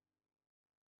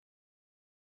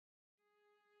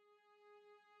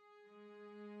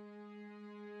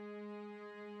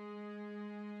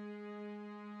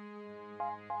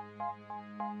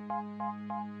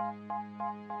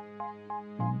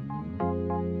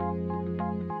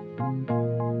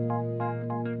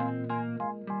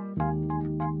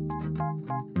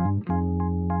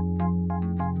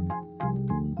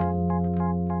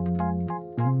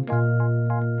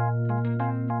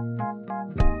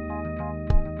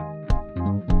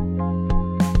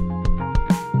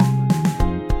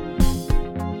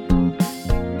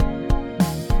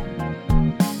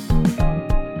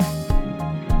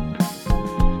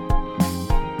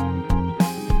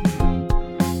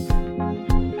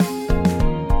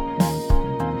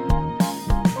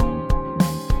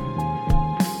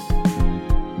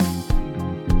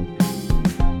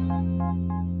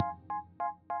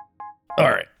All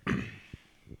right.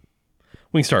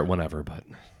 We can start whenever, but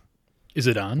Is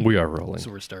it on? we are rolling.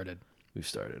 So we're started. We've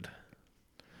started.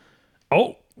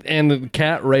 Oh, and the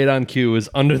cat right on cue is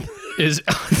under the... Is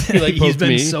like he's poked been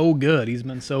me. so good. He's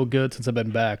been so good since I've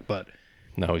been back, but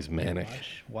No, he's manic.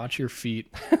 watch your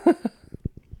feet.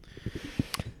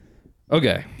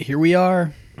 Okay, Here we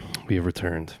are. we have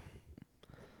returned.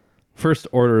 First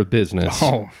order of business.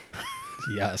 Oh,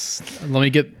 yes. Let me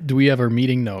get. Do we have our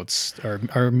meeting notes?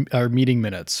 Our meeting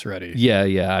minutes ready?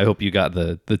 Yeah. I hope you got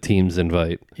the team's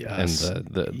invite Yes. and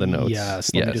the notes.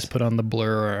 Yes. Let me just put on the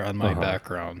blur on my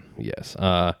background. Yes.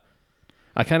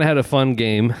 I kind of had a fun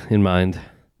game in mind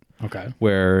Okay.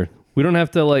 where we don't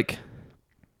have to like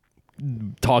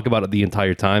talk about it the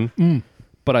entire time,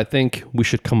 but I think we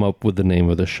should come up with the name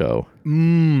of the show.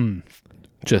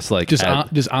 Just like Just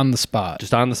on the spot.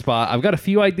 just on the spot. I've got a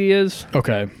few ideas.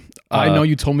 Okay. I know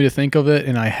you told me to think of it,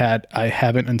 and I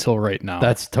haven't until right now.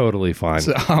 That's totally fine.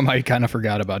 So, I kind of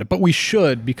forgot about it, but we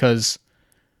should because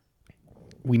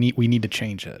we need to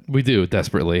change it. We do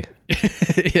desperately.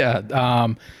 Yeah.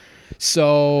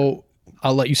 So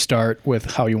I'll let you start with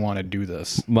how you want to do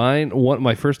this.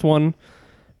 My first one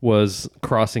was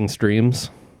crossing streams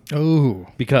Oh.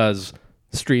 because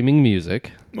streaming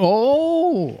music,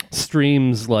 Oh.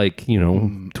 streams like,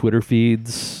 Twitter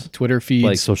feeds, Twitter feeds,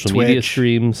 like social Twitch. media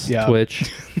streams, Yeah.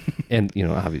 Twitch, and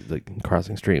obviously like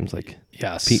crossing streams like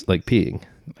Yes. peeing,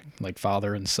 Like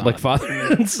father and son. like father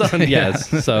and son.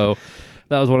 Yes. So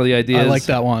that was one of the ideas. I like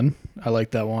that one.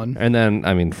 And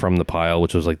then from the pile,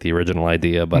 which was like the original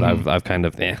idea, but I've kind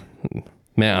of man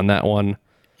on that one.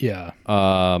 Yeah.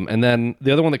 And then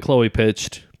the other one that Chloe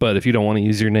pitched, but if you don't want to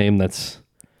use your name,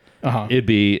 it'd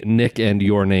be Nick and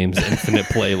Your Name's Infinite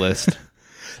Playlist.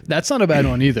 That's not a bad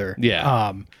one either.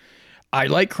 Yeah. I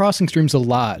like crossing streams a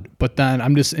lot, but then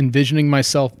I'm just envisioning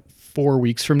myself 4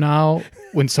 weeks from now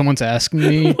when someone's asking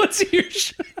me. What's your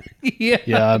show? Yeah,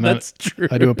 Yeah, that's true.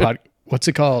 I do a pod. What's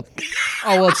it called?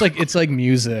 Oh, well, it's like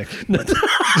music.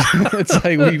 It's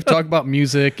like we talk about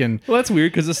music and Well, that's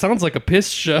weird because it sounds like a piss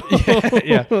show.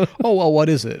 yeah. Oh well, what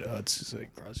is it? It's just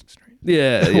like crossing streams.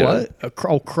 Yeah.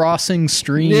 What? Crossing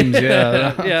streams.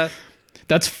 Yeah. Yeah.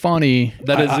 That's funny.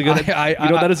 That is a good.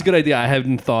 That is a good idea. I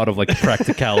hadn't thought of like the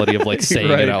practicality of like saying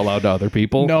Right. it out loud to other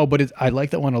people. No, but I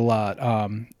like that one a lot.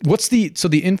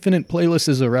 The Infinite Playlist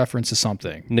is a reference to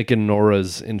something. Nick and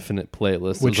Nora's Infinite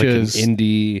Playlist, Which like is- an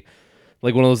indie,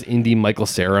 like one of those indie Michael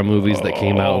Cera movies that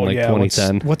came out in like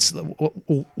 2010. What's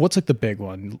like the big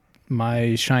one?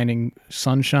 My Shining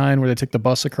Sunshine, where they take the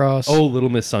bus across. Oh, Little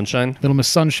Miss Sunshine. Little Miss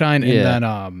Sunshine, Yeah. and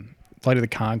then Flight of the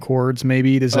Conchords.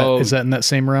 Maybe is that in that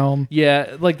same realm?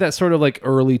 Yeah, like that sort of like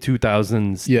early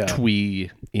 2000s Yeah.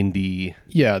 twee indie.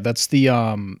 Yeah, that's the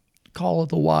Call of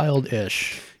the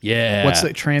Wild-ish. Yeah. What's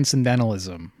the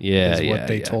transcendentalism? Yeah, is yeah, what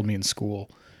they yeah. told me in school.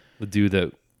 The dude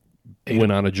that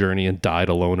went on a journey and died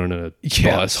alone on a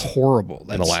Yeah, it's bus horrible. in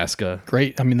That's Alaska.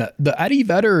 great. I mean, the Eddie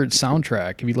Vedder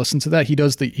soundtrack. If you listen to that, he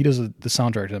does the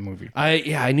soundtrack to that movie,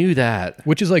 I knew that.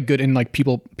 which is like good, and like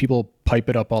people pipe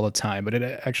it up all the time, but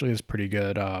it actually is pretty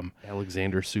good.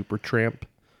 Alexander Supertramp.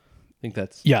 I think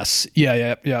that's Yes,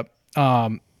 yeah.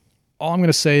 All I'm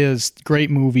gonna say is great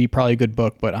movie, probably a good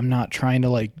book, but I'm not trying to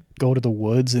like go to the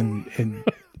woods and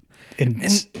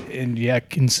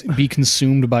be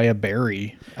consumed by a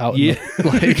berry out in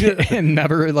like and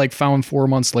never like found 4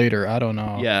 months later. I don't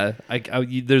know. yeah.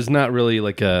 There's not really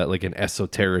like an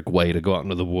esoteric way to go out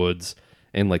into the woods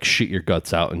and like shit your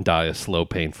guts out and die a slow,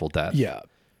 painful death. Yeah.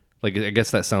 Like, I guess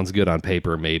that sounds good on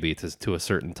paper, maybe to a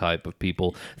certain type of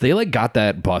people. They like got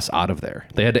that bus out of there.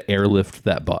 They had to airlift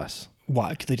that bus.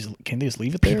 Why? Can they just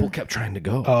leave it there? People kept trying to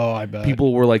go. Oh, I bet.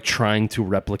 People were like trying to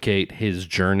replicate his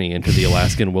journey into the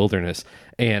Alaskan wilderness,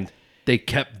 and they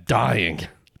kept dying.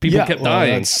 People kept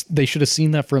dying. They should have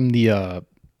seen that from the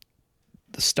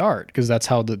start, because that's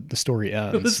how the story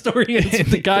ends. The story ends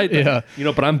with the guy. Yeah.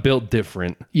 But I'm built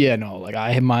different. Yeah, no, like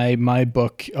I have my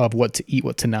book of what to eat,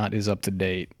 what to not is up to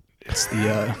date. It's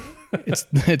the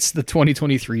it's the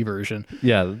 2023 version.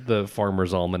 Yeah, the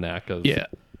Farmer's Almanac of Yeah.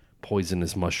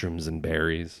 poisonous mushrooms and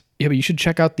berries. Yeah, but you should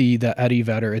check out the Eddie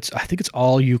Vedder. I think it's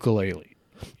all ukulele.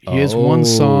 He has one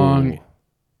song.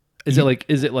 Is it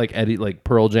like Eddie, like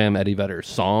Pearl Jam Eddie Vedder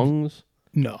songs?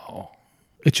 No,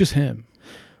 it's just him.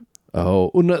 Oh,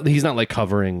 no, he's not like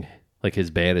covering like his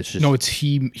band. It's just No, it's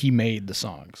he made the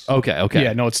songs. okay.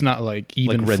 Yeah, no, it's not like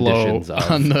even flow renditions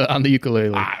of- on the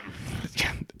ukulele.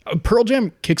 Pearl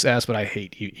Jam kicks ass, but I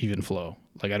hate even flow.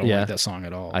 Like I don't Yeah. like that song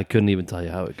at all. I couldn't even tell you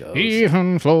how it goes.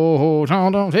 Even flow,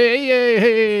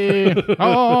 hey,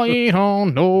 oh, you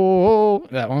don't know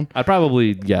that one. I'd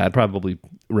probably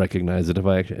recognize it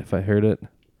if I heard it.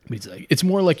 It's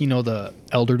more like the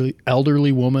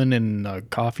elderly woman in a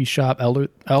coffee shop,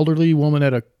 elderly woman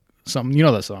at a something. You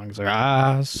know that song? It's like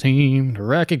I seem to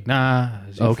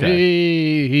recognize your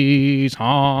face,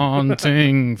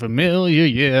 haunting familiar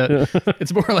yet.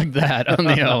 It's more like that on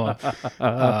the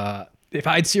album. If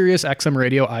I had Sirius XM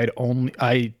radio,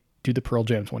 I do the Pearl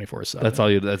Jam 24/7. That's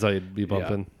all you'd be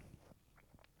bumping.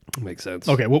 Makes sense.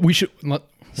 Okay, well we should.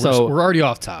 So- we're already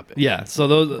off topic. Yeah. So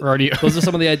those are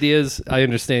some of the ideas. I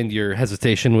understand your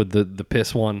hesitation with the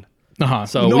piss one. Uh-huh.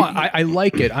 So no, we- I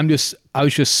like it. I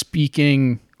was just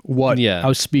speaking I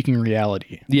was speaking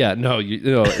reality. Yeah. No.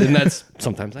 And that's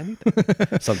sometimes I need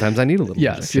that. Sometimes I need a little.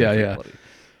 Yes, injection of yeah. reality.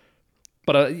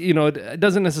 But it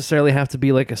doesn't necessarily have to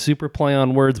be like a super play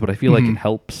on words, but I feel like it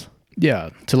helps. Yeah,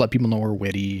 to let people know we're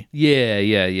witty.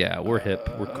 Yeah. We're hip.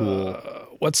 We're cool.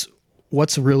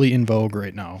 What's really in vogue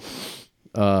right now?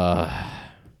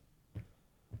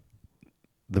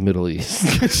 The Middle East.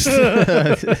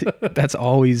 That's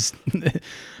always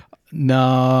no.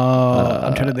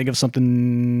 I'm trying to think of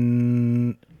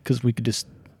something because we could just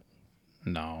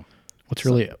no. What's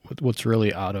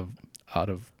really out of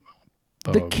The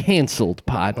vogue? canceled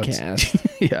podcast.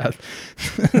 Yeah,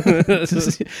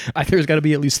 there's got to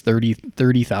be at least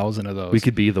 30,000 of those. We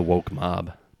could be the woke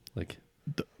mob. Like,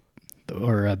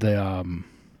 or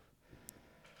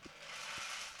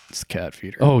it's cat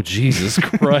feeder. oh Jesus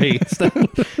Christ! I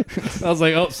was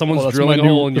like, oh, someone's That's drilling my a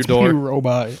hole in your that's my new door.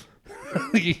 robot.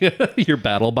 Your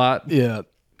battle bot. Yeah,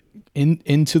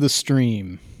 into the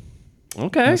stream.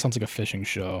 Okay. That sounds like a fishing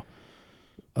show.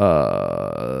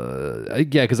 Yeah,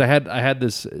 because I had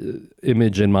this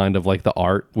image in mind of like the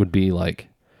art would be like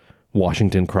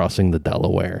Washington crossing the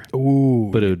Delaware, Ooh,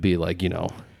 but it would be like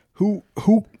who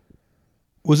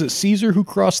was it? Caesar who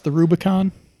crossed the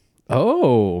Rubicon?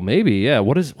 Oh, maybe, yeah.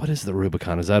 What is the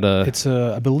Rubicon? Is that a? It's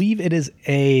I believe it is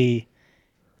a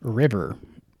river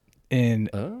in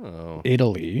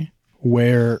Italy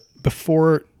where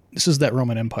before this is that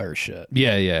Roman Empire shit.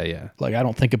 Yeah. Like I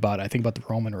don't think about it. I think about the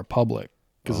Roman Republic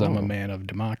because I'm a man of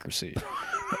democracy.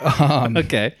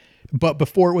 Okay. But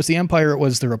before it was the empire, it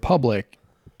was the republic,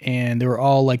 and they were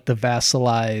all like the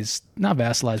not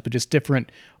vassalized, but just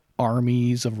different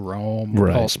armies of Rome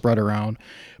Right. all spread around.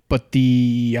 But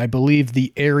I believe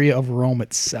the area of Rome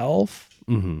itself,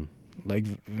 like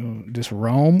just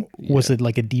Rome, was it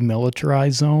like a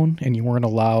demilitarized zone, and you weren't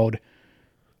allowed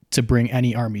to bring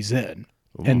any armies in.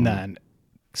 And then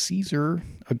Caesar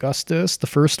Augustus, the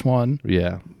first one,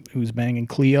 Yeah. who's banging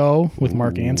Cleo with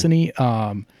Mark Antony,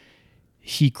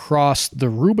 he crossed the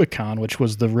Rubicon, which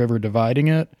was the river dividing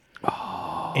it,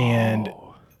 and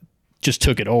just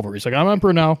took it over. He's like, I'm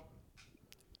emperor now.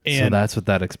 So And that's what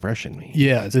that expression means.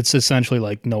 yeah, it's essentially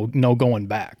like no going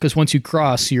back, because once you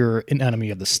cross, you're an enemy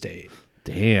of the state.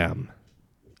 Damn.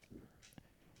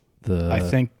 I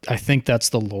think that's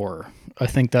the lore. I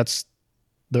think that's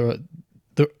the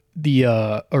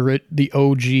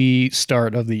OG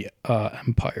start of the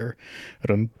empire.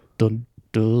 Dun, dun,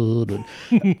 dun, dun.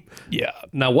 Yeah.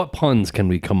 Now, what puns can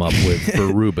we come up with for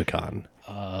Rubicon?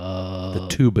 The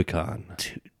Tubicon.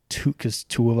 Because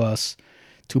two of us,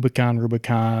 Tubicon,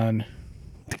 Rubicon.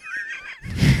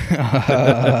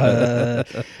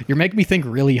 You're making me think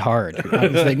really hard.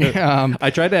 I'm thinking, I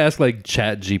tried to ask like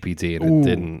Chat GPT and it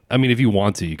didn't. I mean, if you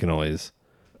want to, you can always.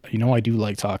 I do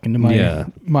like talking to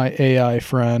my AI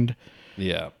friend.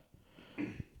 Yeah.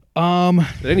 But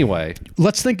anyway,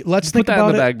 Let's think that in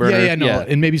about the back burner. Yeah, no, Yeah.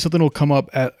 and maybe something will come up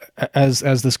as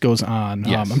this goes on.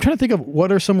 Yes. I'm trying to think of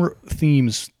what are some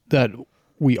themes that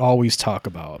we always talk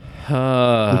about.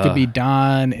 It could be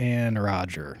Don and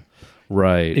Roger.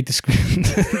 right.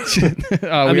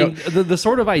 I mean, the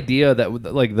sort of idea that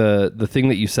like the thing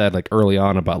that you said like early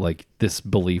on about like this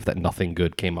belief that nothing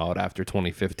good came out after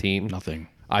 2015. nothing.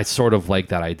 I sort of like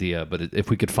that idea, but if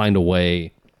we could find a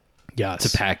way Yes,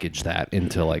 to package that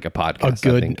into like a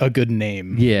podcast, a good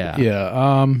name. Yeah.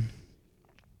 yeah.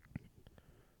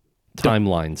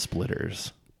 Timeline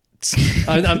splitters.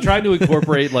 I'm trying to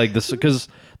incorporate like this because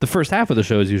the first half of the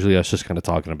show is usually us just kind of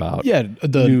talking about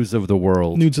the news of the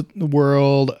world. News of the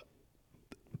world.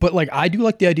 But like I do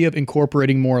like the idea of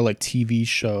incorporating more like TV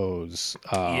shows.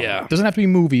 Yeah. It doesn't have to be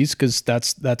movies because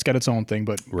that's got its own thing,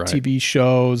 but Right. TV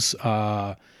shows,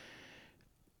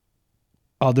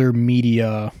 other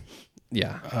media.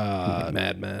 Yeah.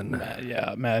 Mad Men.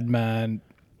 Yeah, Mad Men,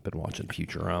 Been watching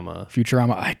Futurama.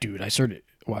 Futurama. I started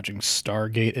watching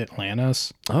Stargate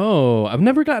Atlantis. Oh, I've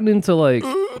never gotten into like.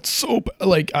 It's so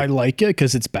like I like it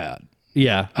because it's bad.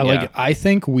 Yeah. I like it. I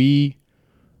think we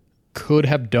could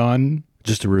have done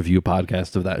just a review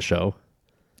podcast of that show.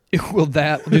 well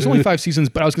that there's only 5 seasons,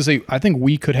 but I was gonna say I think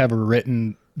we could have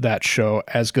written that show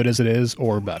as good as it is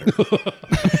or better.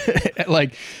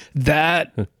 Like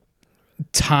that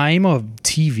time of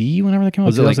TV whenever that came out.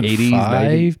 Was it like 80s, 2005?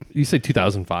 90s? You say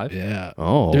 2005? Yeah.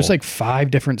 Oh. There's like 5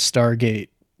 different Stargate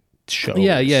shows.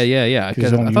 Yeah. I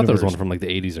His own thought there was universe. one from like the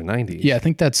 80s or 90s. Yeah, I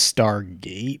think that's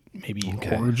Stargate, maybe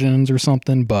Origins or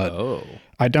something. But Oh.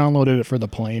 I downloaded it for the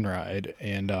plane ride,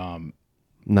 and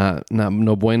Not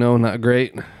no bueno, not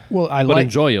great, well, I but like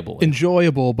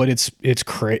enjoyable. but it's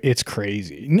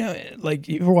crazy. No, like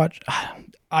you ever watch?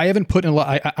 I haven't put in a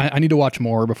lot. I need to watch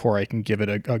more before I can give it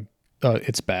a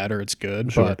it's bad or it's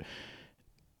good. Sure. But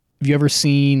have you ever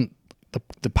seen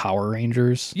the Power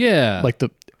Rangers? Yeah. Like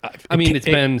I mean, it's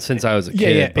been since I was a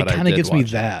kid. Yeah. But It kind of did gives me watch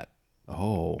it. that,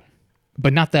 Oh.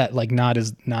 but not that like not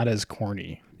as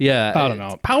corny. Yeah. I don't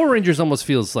know. Power Rangers almost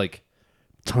feels like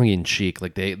tongue in cheek.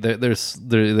 Like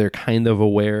they're kind of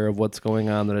aware of what's going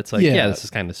on. That it's like, Yeah. yeah, this is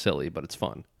kind of silly, but it's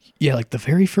fun. Yeah, like the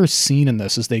very first scene in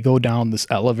this is they go down this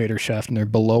elevator shaft and they're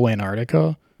below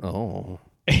Antarctica. Oh.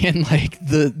 And like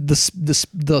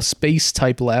the space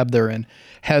type lab they're in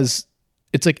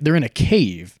it's like they're in a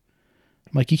cave.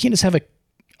 I'm like, you can't just have a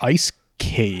ice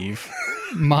cave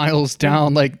miles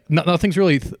down. Like nothing's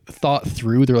really thought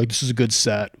through. They're like, this is a good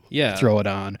set. Yeah. Throw it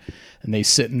on. And they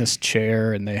sit in this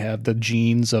chair and they have the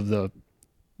genes of the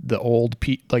old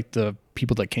like the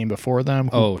people that came before them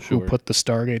who put the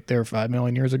Stargate there 5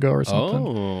 million years ago or something.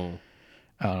 Oh.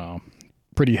 I don't know.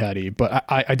 Pretty heady, but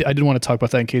I did want to talk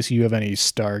about that in case you have any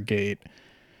Stargate,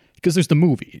 because there's the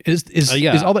movie. Is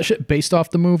all that shit based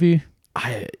off the movie?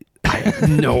 I have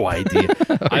no idea.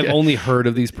 I've only heard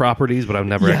of these properties, but I've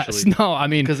never actually. No, I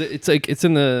mean, Because it's like it's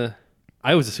in the.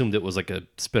 I always assumed it was like a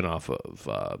spin-off of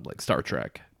like Star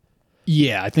Trek.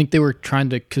 yeah, I think they were trying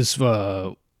to because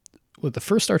the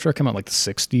first Star Trek came out like the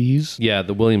 60s. Yeah,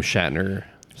 the William Shatner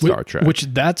Star Trek. Which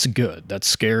that's good. That's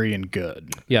scary and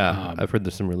good. yeah, I've heard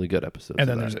there's some really good episodes. And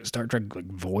of then that. there's Star Trek like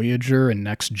Voyager and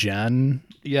Next Gen.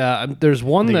 Yeah, there's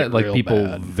one They that get like real people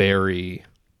bad. very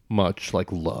much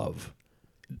like love.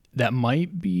 That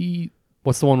might be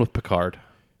What's the one with Picard?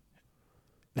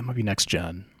 Next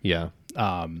Gen. Yeah.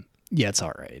 Yeah, it's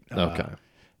all right. Okay.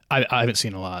 I haven't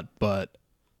seen a lot, but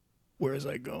where is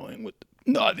I going with?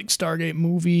 No, I think Stargate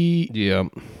movie Yeah.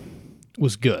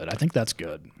 was good. I think that's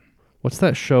good. What's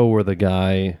that show where the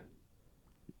guy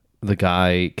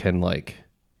can like,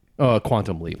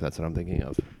 Quantum Leap? That's what I'm thinking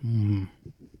of.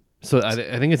 So I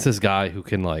think it's this guy who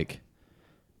can like,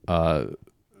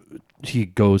 he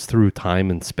goes through time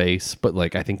and space, but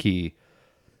like I think he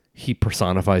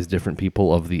personifies different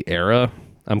people of the era.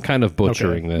 I'm kind of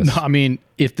butchering this. No, I mean,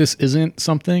 if this isn't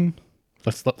something,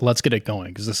 let's get it going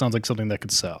because this sounds like something that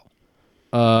could sell.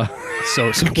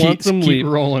 So Quantum keep Leap.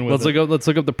 rolling with it. Let's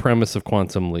look up the premise of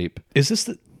Quantum Leap. Is this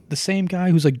the same guy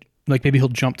who's like maybe he'll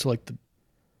jump to like the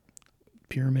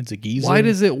pyramids of Giza? Why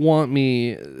does it want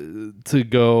me to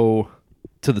go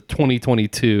to the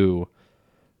 2022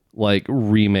 like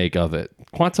remake of it?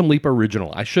 Quantum Leap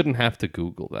original. I shouldn't have to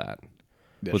Google that.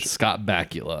 With Scott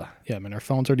Bakula. Yeah, I mean, our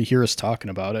phones already hear us talking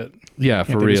about it. Yeah, for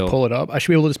Can't they real. just pull it up? I should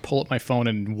be able to just pull up my phone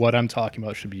and what I'm talking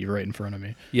about should be right in front of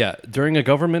me. Yeah, during a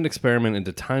government experiment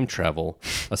into time travel,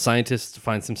 a scientist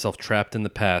finds himself trapped in the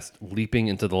past, leaping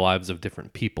into the lives of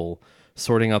different people,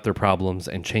 sorting out their problems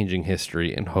and changing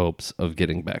history in hopes of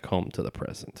getting back home to the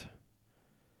present.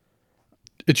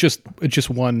 It's just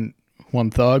one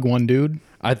thug, one dude.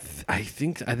 I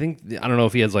think I don't know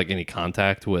if he has like any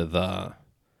contact with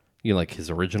like his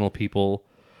original people,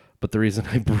 but the reason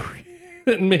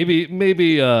maybe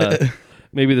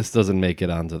maybe this doesn't make it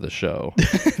onto the show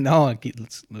No,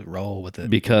 let's roll with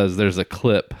it. because there's a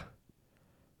clip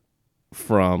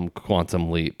from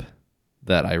Quantum Leap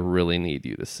that I really need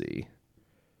you to see.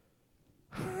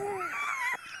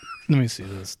 Let me see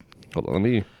this. Hold on, let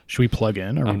me. Should we plug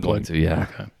in? Or I'm we going plug? to, yeah.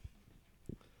 Okay.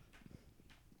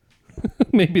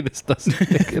 Maybe this doesn't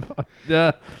make it on.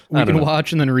 Yeah, We I don't can know.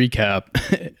 watch and then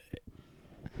recap.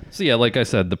 So yeah, like I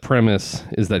said, the premise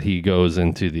is that he goes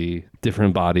into the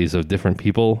different bodies of different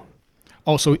people.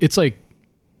 Oh, so it's like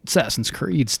Assassin's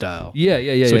Creed style. Yeah.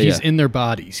 So he's in their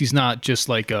bodies. He's not just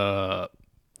like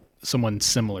someone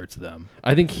similar to them.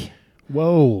 I think.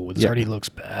 Whoa, this already looks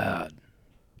bad.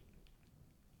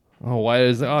 Oh, why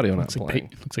is the audio not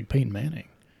playing? Looks like Peyton Manning.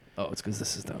 Oh, it's because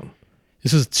this is down.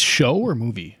 This is show or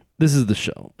movie? This is the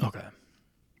show. Okay.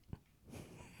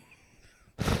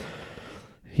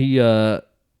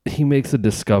 He makes a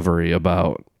discovery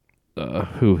about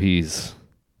who he's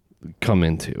come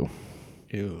into.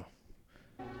 Ew.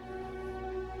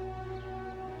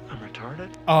 I'm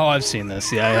retarded? Oh, I've seen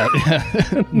this. Yeah.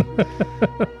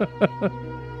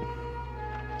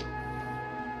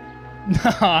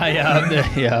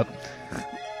 Yeah.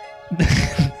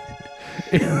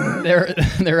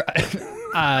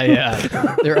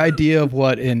 Their idea of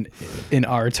what an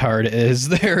artard is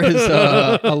there is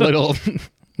a little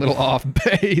off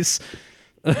base.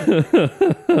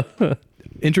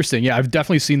 Interesting. Yeah, I've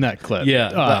definitely seen that clip.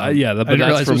 But I didn't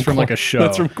realize it was from like a show.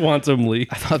 That's from Quantum Leap.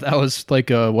 I thought that was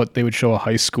like what they would show a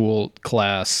high school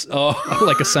class,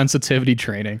 like a sensitivity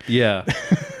training. Yeah.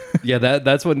 Yeah,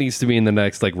 that's what needs to be in the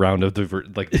next like round of the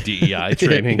DEI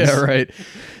trainings. Yeah, right.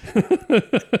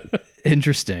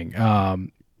 Interesting.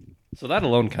 So that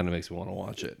alone kind of makes me want to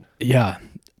watch it. Yeah,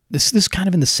 this is kind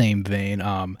of in the same vein.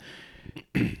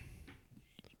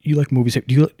 You like movies?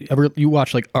 Do you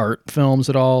watch like art films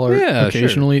at all, or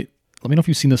occasionally? Sure. Let me know if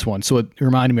you've seen this one. So it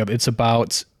reminded me of it's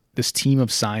about this team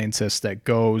of scientists that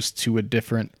goes to a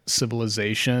different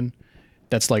civilization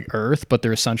that's like Earth, but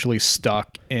they're essentially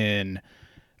stuck in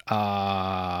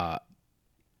the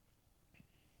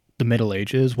Middle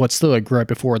Ages. What's the like right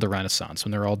before the Renaissance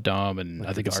when they're all dumb and like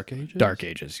I think Dark Ages? Dark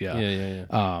Ages, yeah.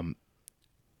 Yeah.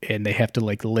 And they have to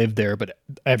like live there, but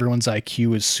everyone's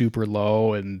IQ is super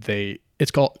low, and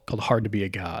it's called Hard to Be a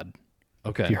God.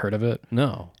 Okay. Have you heard of it?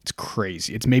 No. It's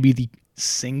crazy. It's maybe the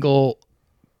single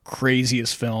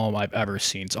craziest film I've ever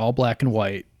seen. It's all black and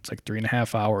white. It's like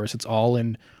 3.5 hours. It's all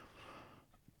in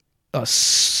a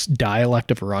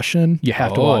dialect of Russian. You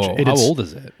have to watch it. How old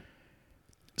is it?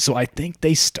 So I think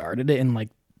they started it in like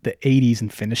the 80s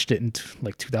and finished it in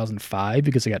like 2005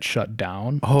 because it got shut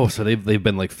down. Oh, so they've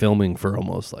been like filming for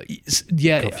almost like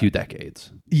a few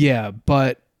decades. Yeah,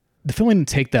 but the filming didn't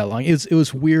take that long. It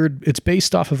was weird. It's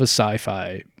based off of a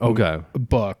sci-fi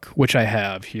book, which I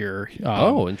have here.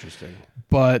 Interesting.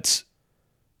 But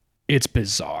it's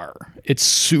this? It's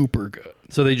super good.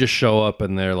 So they just show up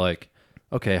and they're like,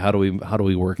 okay, how do we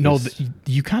work this?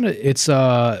 You kind of, it's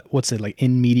what's it, like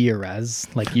in media res?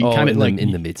 Like you kind of like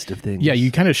in the midst of things. Yeah,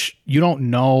 you kind of you don't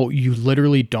know. You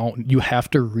literally don't. You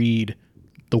have to read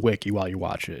the wiki while you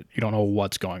watch it. You don't know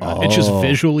what's going on. It's just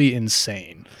visually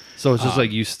insane. So it's just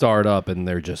like you start up and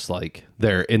they're just like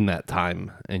they're in that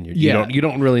time and you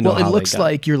don't really know. Well, it looks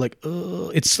like you're like,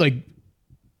 it's like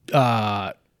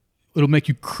it'll make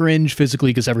you cringe physically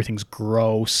because everything's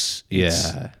gross.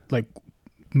 It's like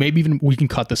maybe even we can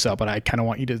cut this up, but I kind of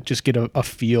want you to just get a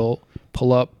feel.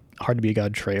 Pull up Hard to Be a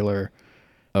God trailer.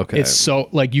 Okay, it's so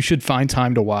like you should find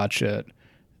time to watch it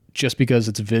just because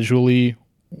it's visually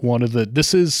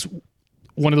this is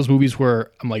one of those movies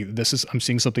where I'm like, I'm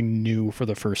seeing something new for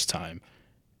the first time,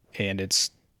 and it's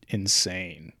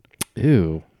insane.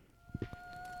 Ew.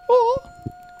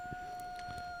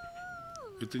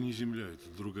 Это не Земля, это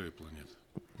другая планета.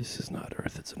 This is not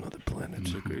Earth, it's another planet.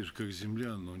 Такая же, как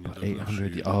Земля, но не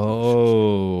 800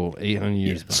 800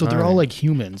 years So they're all like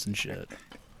humans and shit.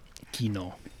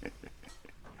 Kino.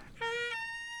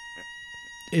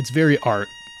 It's very art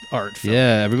film.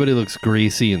 Yeah, everybody looks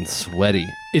greasy and sweaty.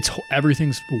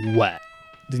 Everything's wet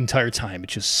the entire time.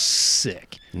 It's just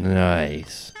sick.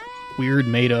 Nice. Weird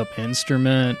made up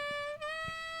instrument.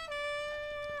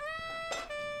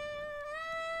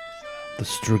 The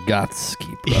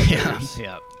Strugatsky brothers.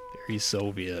 Yeah. Very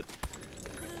Soviet.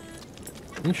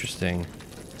 Interesting.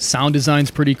 Sound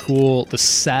design's pretty cool. The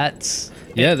sets.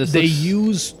 Yeah, they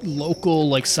use local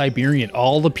like Siberian.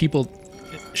 All the people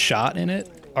shot in it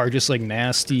are just like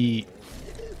nasty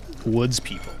woods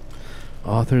people.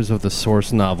 Authors of the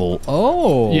source novel.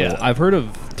 Oh, yeah. I've heard of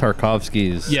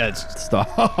Tarkovsky's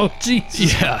stuff. Oh,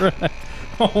 Jesus. Yeah. Christ.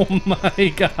 Oh my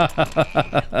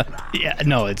God. Yeah,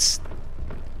 no, it's.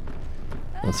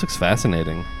 This looks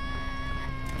fascinating.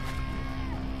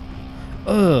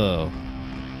 Oh.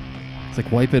 It's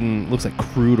like looks like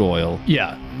crude oil.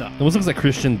 Yeah. No. It almost looks like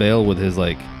Christian Bale with his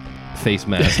like face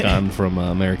mask on from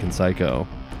American Psycho.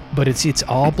 But it's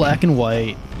all black and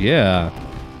white. Yeah.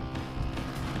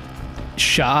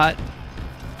 Shot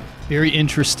very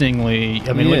interestingly.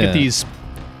 I mean, look at these.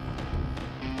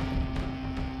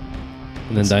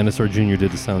 And then Dinosaur Jr.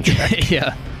 did the soundtrack.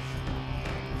 Yeah.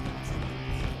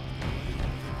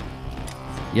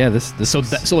 Yeah, this So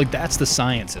that's the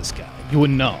scientist guy. You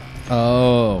wouldn't know.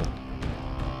 Oh.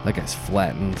 That guy's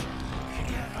flattened.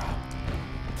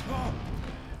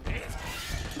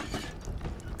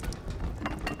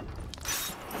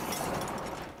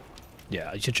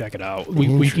 Yeah, you should check it out.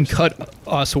 We can cut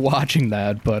us watching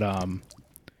that, but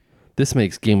This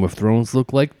makes Game of Thrones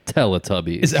look like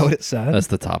Teletubbies. is that what it said? That's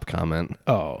the top comment.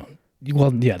 Oh,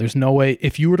 well, yeah. There's no way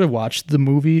if you were to watch the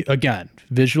movie again,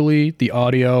 visually, the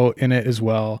audio in it as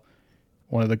well.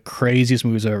 One of the craziest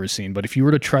movies I've ever seen. But if you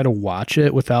were to try to watch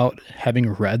it without having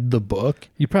read the book,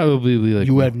 You probably be like,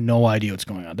 you have no idea what's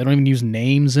going on. They don't even use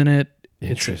names in it.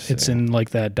 Interesting. It's in like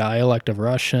that dialect of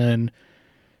Russian.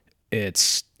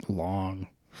 It's long.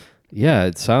 yeah,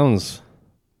 it sounds.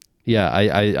 Yeah,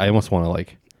 I almost want to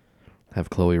like have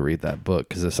Chloe read that book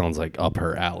because it sounds like up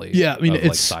her alley. Yeah, I mean, of,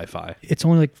 it's like sci-fi. It's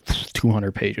only like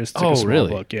 200 pages. It's like Oh, a small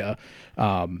really? book, yeah.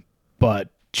 But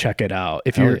check it out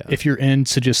if Hell you're yeah. if you're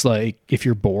into just like if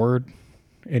you're bored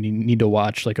and you need to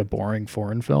watch like a boring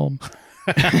foreign film.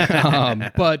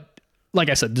 But like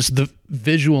I said, just the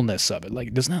visualness of it,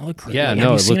 like, does not look crazy. Yeah, Have no,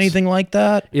 you it seen looks- anything like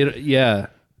that?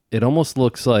 It almost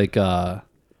looks like.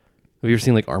 Have you ever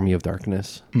seen like Army of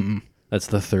Darkness? Mm-mm. That's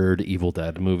the third Evil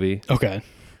Dead movie. Okay.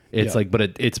 It's Yeah. like, but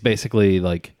it's basically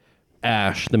like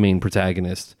Ash, the main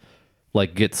protagonist,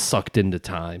 like gets sucked into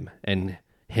time, and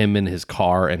him and his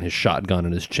car and his shotgun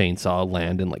and his chainsaw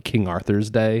land in like King Arthur's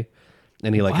day,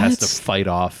 and he like has to What? fight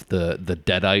off the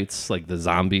Deadites, like the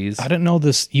zombies. I didn't know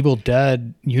this Evil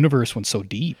Dead universe went so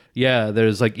deep. Yeah,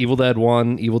 there's like Evil Dead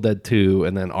 1, Evil Dead 2,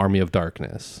 and then Army of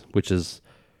Darkness, which is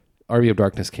Army of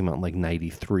Darkness came out in like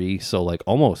 93, so like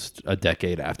almost a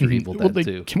decade after Evil Well, Dead they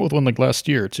 2. came out with one like last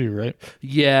year too, right?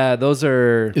 Yeah, those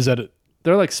are Is that it?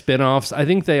 they're like spin-offs. I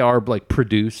think they are like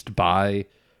produced by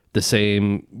the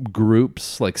same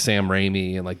groups like Sam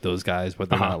Raimi and like those guys, but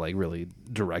they're not like really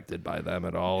directed by them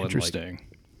at all. Interesting. And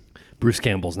like Bruce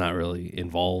Campbell's not really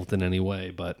involved in any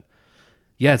way, but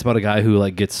yeah, it's about a guy who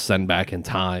like gets sent back in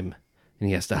time and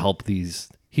he has to help these,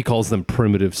 he calls them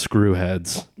primitive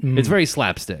screwheads. It's very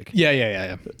slapstick.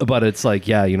 Yeah. But it's like,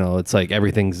 yeah, you know, it's like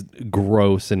everything's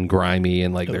gross and grimy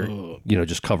and like they're, you know,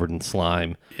 just covered in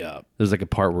slime. Yeah. There's like a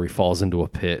part where he falls into a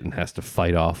pit and has to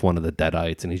fight off one of the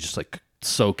Deadites, and he's just like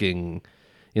soaking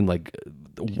in like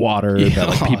water that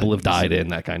like people have died in,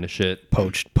 that kind of shit.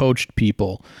 Poached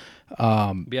people.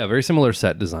 Yeah, very similar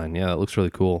set design. Yeah, it looks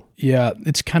really cool. Yeah,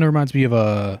 it's kind of reminds me of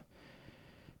a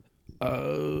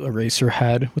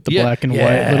Eraserhead with the Yeah, black and white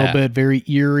a little bit, very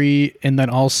eerie. And then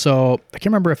also, I can't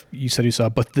remember if you said you saw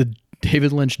it, but the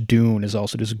David Lynch Dune is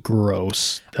also just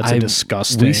gross. That's a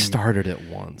disgusting. We started it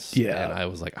once. Yeah. and I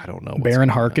was like, I don't know. What's Baron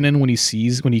going on. Harkonnen,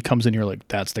 when he comes in, you're like,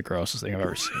 that's the grossest thing I've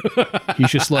ever seen.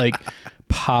 He's just like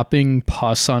popping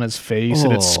pus on his face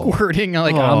and it's Oh. squirting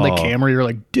like on the Oh. camera. You're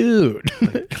like, dude,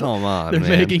 Come on, they're man.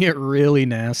 making it really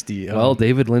nasty. Well,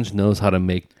 David Lynch knows how to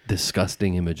make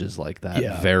disgusting images like that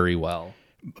Yeah. very well.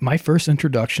 My first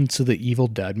introduction to the Evil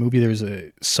Dead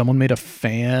movie, someone made a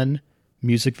fan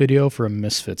music video for a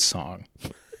Misfits song.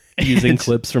 Using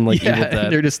clips from like Evil Yeah,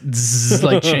 Dead. they're just zzz,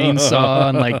 like chainsaw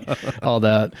and like all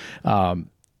that.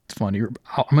 It's funny.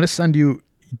 I'm gonna send you.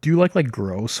 Do you like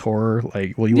gross horror?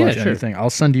 Like, will you Yeah, watch sure. anything? I'll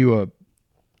send you a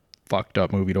fucked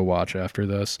up movie to watch after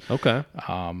this. Okay.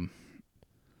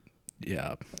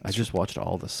 Yeah, I just watched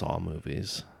all the Saw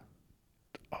movies.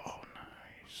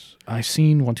 I've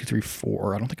seen 1, 2, 3,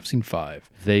 4. I don't think I've seen 5.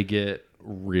 They get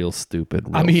real stupid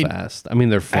real fast. I mean,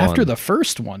 they're fun. After the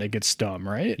first one, it gets dumb,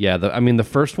 right? Yeah, I mean, the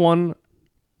first one,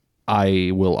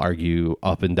 I will argue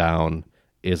up and down,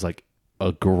 is like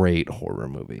a great horror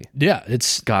movie. Yeah,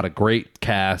 it's Got a great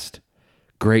cast,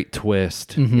 great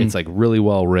twist. It's like really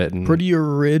well written. pretty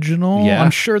original. Yeah.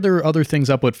 I'm sure there are other things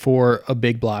up with for a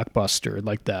big blockbuster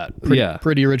like that. Yeah.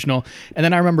 Pretty original. And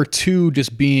then I remember 2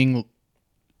 just being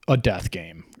a death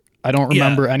game. I don't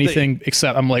remember anything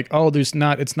except I'm like, oh, it's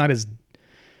not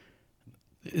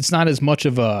as much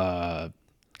of a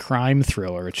crime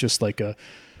thriller. It's just like a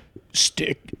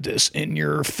stick this in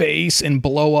your face and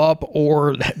blow up,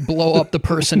 or blow up the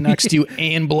person next to you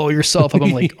and blow yourself up.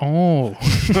 I'm like, oh,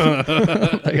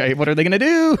 like, what are they gonna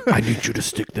do? I need you to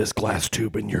stick this glass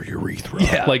tube in your urethra.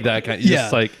 Yeah. Like that kind. Yeah.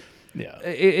 Just like Yeah.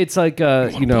 it's like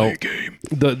you know,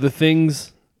 the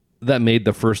things that made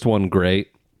the first one great.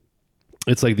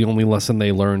 It's like the only lesson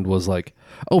they learned was like,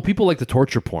 oh, people like to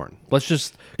torture porn. Let's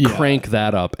just crank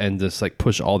that up and just like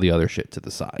push all the other shit to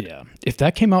the side. Yeah. If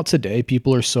that came out today,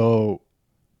 people are so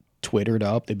Twittered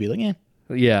up. They'd be like,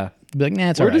 Yeah. Be like, nah,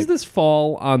 it's Where all right. does this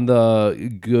fall on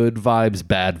the good vibes,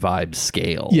 bad vibes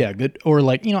scale? Yeah, good. Or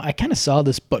like, I kind of saw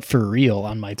this, but for real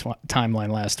on my timeline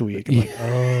last week. I'm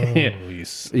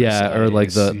like, Yeah, or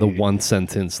like the see. one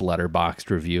sentence letterboxed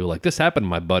review. Like, this happened to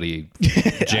my buddy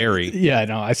Jerry. Yeah, I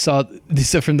know. I saw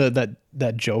this from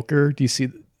that Joker. Do you see?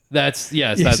 That's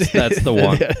the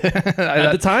one.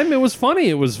 At the time, it was funny.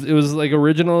 It was like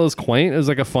original. It was quaint. It was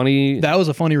like a funny. That was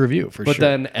a funny review for But sure.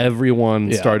 then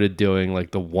everyone Yeah. started doing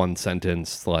like the one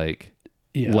sentence like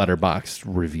Yeah. letterboxed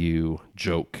review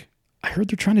joke. I heard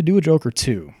they're trying to do a Joker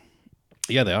too.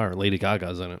 Yeah, they are. Lady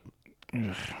Gaga's in it.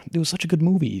 It was such a good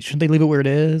movie. Shouldn't they leave it where it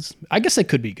is? I guess it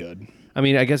could be good. I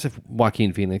mean, I guess if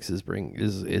Joaquin Phoenix is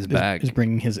back, Is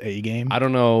bringing his A game. I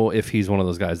don't know if he's one of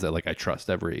those guys that like I trust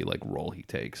every like role he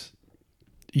takes.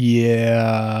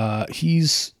 Yeah,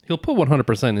 He'll put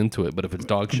 100% into it, but if it's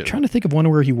dog shit, trying to think of one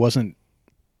where he wasn't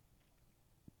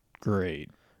great.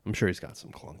 I'm sure he's got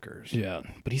some clunkers. Yeah,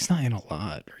 but he's not in a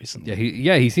lot recently.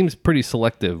 He seems pretty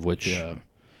selective, which Yeah.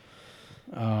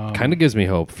 kind of gives me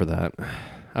hope for that.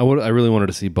 I really wanted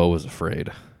to see Beau Was Afraid.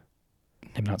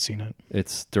 I've not seen it.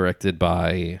 It's directed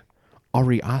by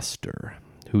Ari Aster,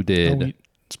 who did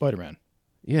Spider-Man,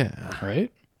 yeah right?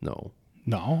 no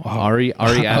No. Ari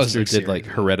I was, Aster did like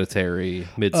serious. Hereditary,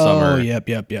 Oh, Midsummer, yep.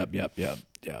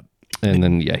 and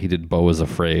then he did Beau Was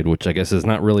Afraid, which I guess is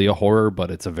not really a horror, but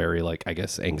it's a very like I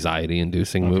guess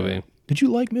anxiety-inducing movie. Did you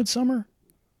like Midsummer?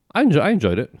 I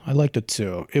enjoyed it. I liked it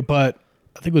too, but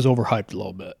I think it was overhyped a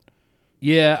little bit.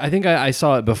 Yeah, I think I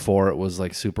saw it before it was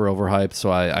like super overhyped,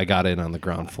 so I got in on the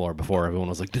ground floor before everyone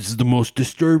was like, "This is the most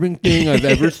disturbing thing I've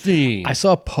ever seen." I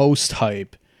saw post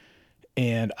hype,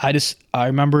 and I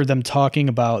remember them talking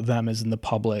about them as in the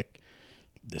public.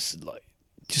 This is like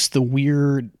just the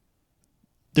weird.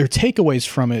 Their takeaways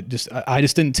from it. I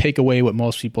just didn't take away what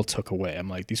most people took away. I'm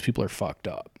like, these people are fucked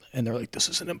up, and they're like, this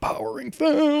is an empowering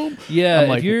film. Yeah, I'm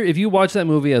like, if you watch that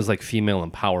movie as like female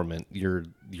empowerment, you're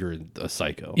a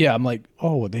psycho. yeah, I'm like,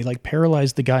 oh, they like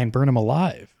paralyzed the guy and burn him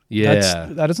alive. Yeah.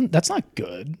 that's not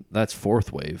good. That's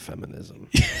fourth wave feminism.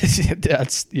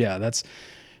 that's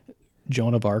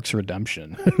Joan of Arc's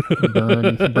redemption.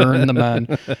 burn the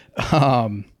men.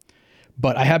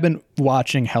 But I have been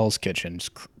watching Hell's Kitchen.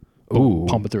 Just Ooh,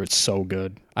 pumping through. It's so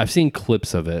good. I've seen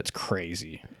clips of it,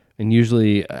 Crazy. and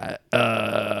usually,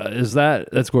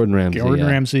 that's Gordon Ramsay. Gordon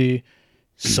yeah. Ramsay,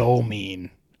 so mean.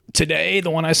 Today, the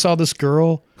one I saw this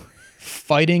girl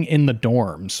fighting in the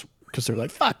dorms because they're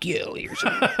like, "Fuck you, you're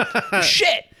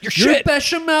shit, you're Your shit."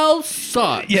 bechamel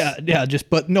sucks. Yeah,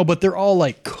 but they're all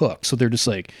like cooks, so they're just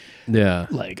like yeah.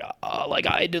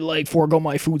 I had to like forego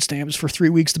my food stamps for 3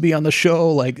 weeks to be on the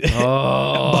show. Like,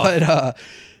 but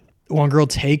one girl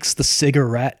takes the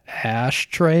cigarette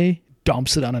ashtray,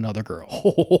 dumps it on another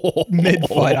girl mid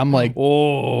fight. I'm like,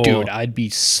 dude, I'd be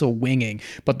swinging.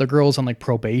 But the girl's on like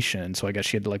probation, so I guess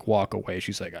she had to like walk away.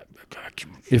 She's like,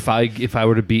 If I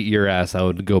were to beat your ass, I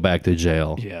would go back to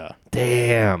jail. yeah.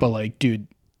 Damn. But like, dude,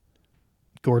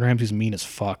 Gordon Ramsay's mean as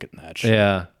fuck in that shit.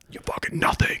 Yeah. You're fucking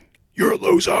nothing. You're a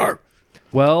loser.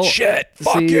 Well, Shit.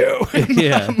 Fuck see, you.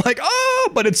 Yeah. I'm like, oh,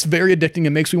 but it's very addicting. It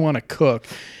makes me want to cook.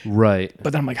 Right.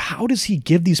 But then I'm like, how does he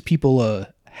give these people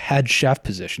a head chef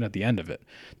position at the end of it?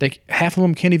 Half of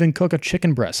them can't even cook a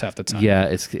chicken breast half the time. Yeah,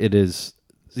 it is.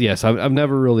 Yes, I've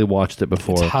never really watched it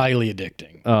before. It's highly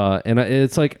addicting. And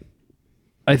it's like,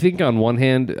 I think on one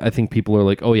hand, I think people are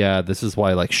like, oh yeah, this is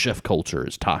why like chef culture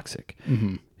is toxic.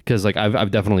 Because like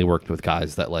I've definitely worked with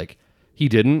guys that like he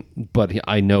didn't, but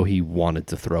I know he wanted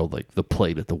to throw like the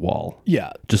plate at the wall.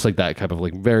 Yeah. Just like that kind of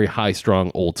like very high strung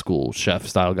old school chef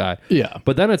style guy. Yeah.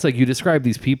 But then it's like you describe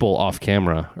these people off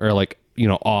camera or like,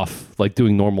 off like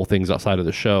doing normal things outside of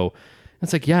the show.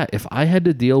 It's like, yeah, if I had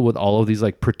to deal with all of these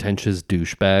like pretentious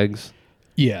douchebags,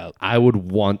 Yeah. I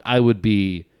would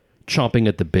be chomping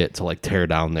at the bit to like tear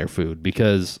down their food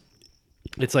because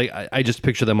it's like I just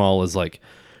picture them all as like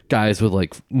guys with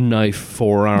like knife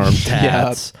forearm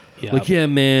tats. Yep. Like, yeah,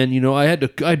 man, I had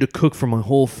to cook for my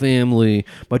whole family.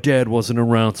 My dad wasn't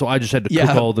around, so I just had to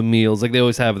cook all the meals. Like they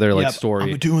always have their like Yep,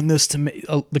 story. I'm doing this to make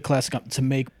the classic to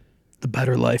make the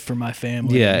better life for my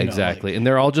family. Yeah, like, exactly. And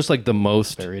they're all just like the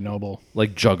most very noble.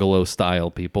 like juggalo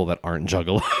style people that aren't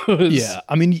juggalos. Yeah.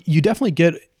 I mean, you definitely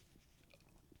get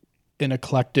an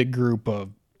eclectic group of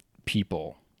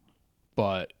people,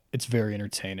 but it's very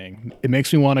entertaining. It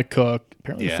makes me want to cook.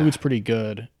 Apparently Yeah. the food's pretty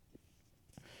good.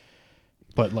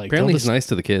 But like Apparently they'll he's nice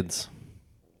to the kids.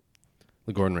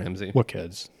 The Gordon Ramsay. What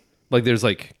kids? Like there's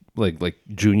like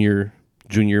junior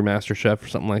Master Chef or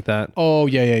something like that. Oh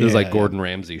yeah. There's like yeah. Gordon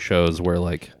Ramsay shows where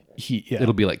like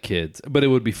It'll be like kids, but it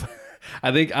would be.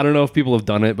 I don't know if people have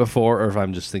done it before or if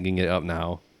I'm just thinking it up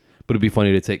now. but it'd be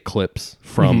funny to take clips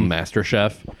from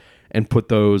MasterChef and put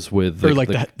those with or like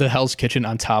the Hell's Kitchen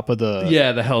on top of the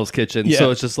the Hell's Kitchen. Yeah.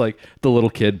 So it's just like the little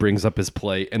kid brings up his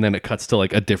plate, and then it cuts to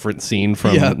like a different scene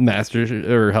from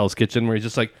or Hell's Kitchen where he's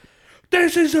just like,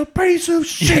 "This is a piece of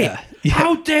shit. Yeah.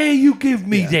 How dare you give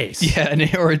me this?" Yeah,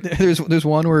 and or there's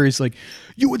one where he's like,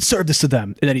 "You would serve this to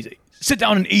them," and then he's like, "Sit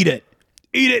down and eat it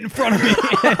in front of me."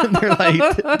 And they're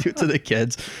like, do it to the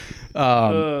kids.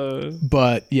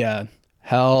 But yeah,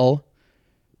 Hell,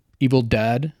 Evil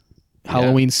Dead,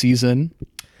 Halloween season.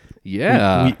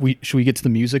 Yeah. We should we get to the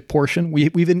music portion?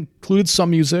 We've included some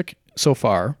music so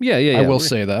far. Yeah. I will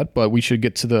say that, but we should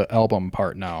get to the album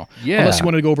part now. Yeah. Unless you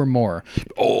want to go over more.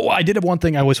 Oh, I did have one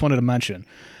thing I always wanted to mention.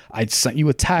 I sent you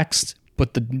a text,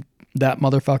 but that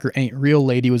motherfucker ain't real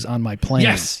lady was on my plane.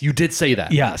 Yes, you did say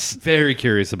that. Yes. Very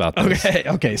curious about this.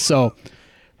 Okay. So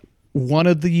one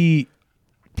of the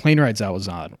plane rides I was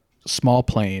on, small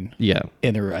plane. Yeah.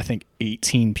 And there were, I think,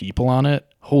 18 people on it.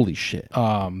 Holy shit.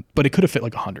 But it could have fit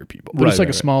like 100 people. But Right, it's like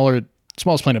right, a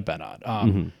smallest plane I've been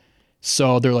on.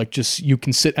 So they're like, you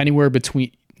can sit anywhere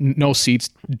between, no seats,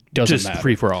 doesn't Just matter.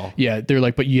 free for all. Yeah, they're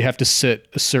like, but you have to sit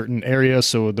a certain area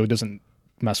so it doesn't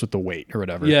mess with the weight or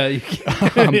whatever. Yeah, you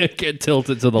can't tilt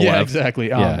it to the Yeah, left. exactly.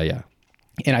 Yeah.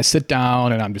 And I sit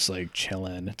down and I'm just like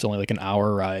chilling. It's only like an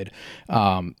hour ride.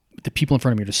 The people in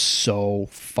front of me are just so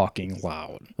fucking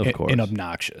loud Of course. and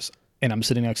obnoxious. And I'm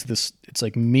sitting next to this, it's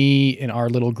like me and our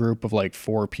little group of like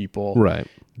 4 people. Right.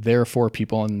 There are 4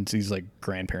 people and these like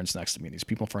grandparents next to me. These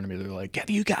people in front of me, they're like, "Have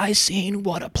you guys seen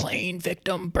what a plane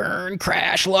victim burn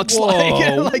crash looks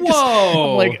like?" Like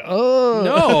whoa. I'm like, "Oh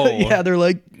No. Yeah, they're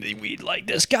like, "We like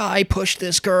this guy pushed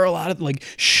this girl out of," like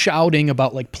shouting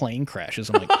about like plane crashes.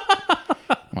 I'm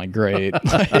like, great.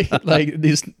 like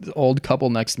this old couple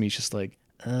next to me is just like,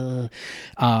 and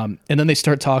then they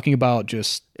start talking about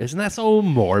just Isn't that so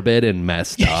morbid and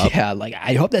messed up? yeah, like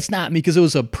I hope that's not me because it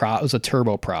was a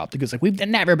turbo prop because like we've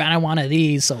never been on one of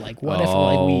these, so like what if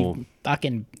like we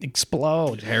fucking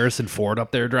explode? Harrison Ford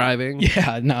up there driving.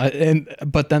 Yeah, no,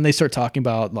 but then they start talking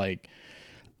about like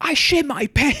I shit my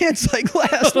pants like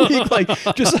last week,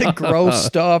 like just like gross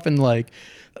stuff and like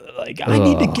I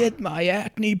need to get my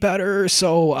acne better,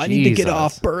 so I need to get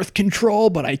off birth control,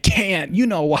 but I can't. You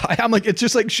know why? I'm like, it's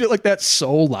just like shit like that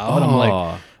so loud. I'm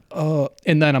like,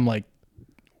 and then I'm like,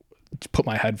 put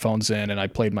my headphones in and I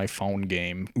played my phone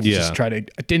game. Just I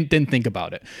didn't think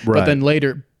about it. Right. But then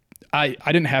later, I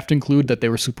didn't have to include that they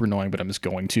were super annoying, but I'm just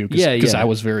going to because I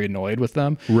was very annoyed with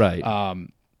them. Right.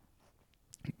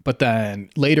 But then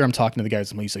later I'm talking to the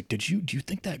guys and he's like, do you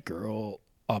think that girl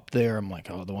up there? I'm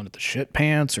like, oh, the one with the shit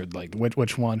pants or like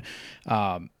which one?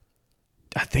 I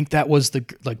think that was the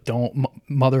like don't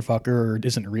motherfucker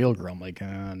isn't real girl. I'm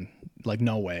like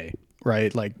no way,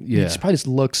 right? Like she probably just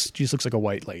looks like a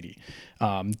white lady.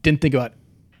 Didn't think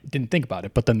about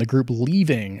it. But then the group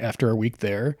leaving after a week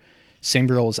there, same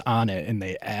girl was on it and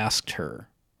they asked her.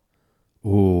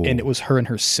 Ooh. And it was her and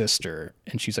her sister,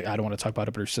 and she's like, I don't want to talk about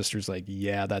it, but her sister's like,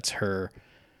 yeah, that's her.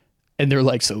 And they're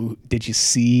like, so did you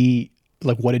see?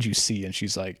 Like, what did you see? And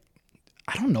she's like,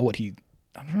 I don't know if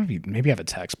maybe I have a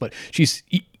text, but she's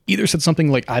either said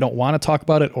something like, I don't want to talk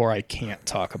about it or I can't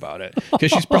talk about it.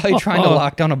 Because she's probably trying to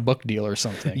lock down a book deal or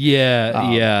something.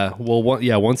 Yeah. Well,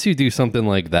 once you do something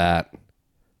like that,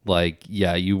 like,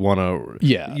 you want to,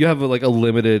 you have a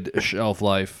limited shelf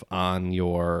life on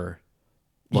your,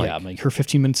 like her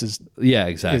 15 minutes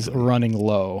is running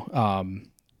low.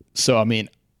 So, I mean,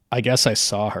 I guess I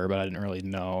saw her, but I didn't really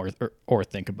know or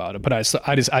think about it. But I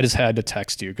just had to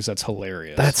text you because that's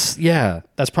hilarious.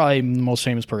 That's probably the most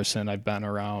famous person I've been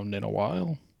around in a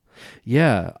while.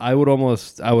 Yeah, I would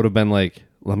have been like,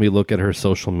 let me look at her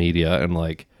social media and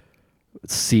like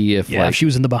see if if she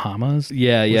was in the Bahamas.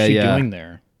 What's she doing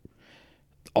there?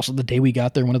 Also, the day we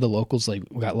got there, one of the locals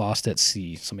got lost at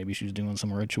sea, so maybe she was doing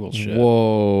some ritual shit.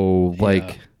 Whoa,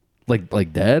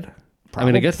 like dead? I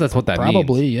mean, I guess that's what that means.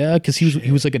 Probably, yeah, because he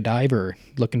was like a diver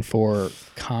looking for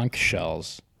conch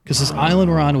shells. Because this island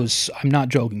we're on was, I'm not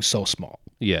joking, so small.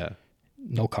 Yeah.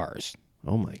 No cars.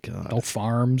 Oh my God. No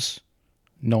farms.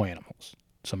 No animals.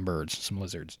 Some birds. Some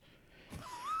lizards.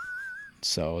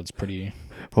 So it's pretty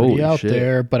out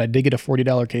there. But I did get a $40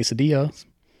 quesadilla.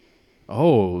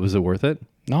 Oh, was it worth it?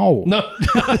 No.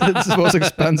 It's the most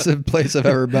expensive place I've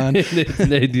ever been.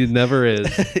 It never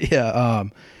is. Yeah.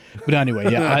 But anyway,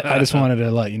 I just wanted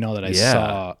to let you know that I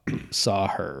saw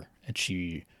her and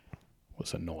she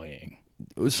was annoying.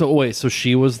 So wait, so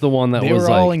she was the one that they was were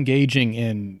all engaging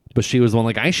in, but she was the one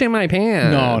like, I shit my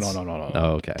pants. No.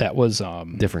 Oh, okay. That was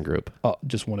different group.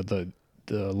 just one of the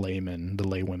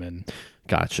laywomen.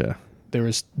 Gotcha.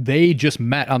 they just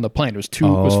met on the plane. It was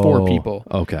four people.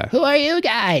 Okay. Who are you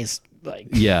guys? Like,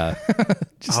 Yeah.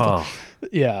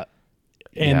 yeah.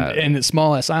 And it's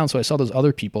small ass island. So I saw those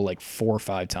other people like 4 or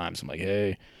 5 times. I'm like,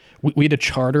 hey, we had to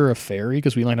charter a ferry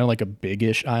because we landed on like a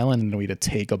big-ish island, and we had to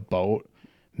take a boat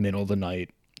middle of the night,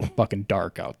 fucking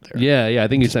dark out there. Yeah. I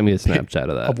think you sent me a Snapchat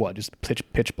of that. Of what? Just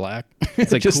pitch black.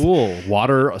 It's like just, cool.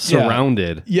 Water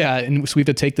surrounded. Yeah, and so we have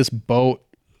to take this boat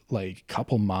like a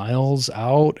couple miles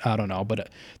out. I don't know, but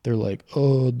they're like,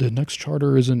 oh, the next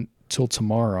charter isn't till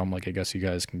tomorrow. I'm like, I guess you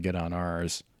guys can get on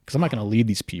ours because I'm not going to lead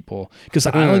these people because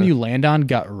the island you land on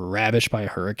got ravished by a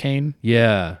hurricane.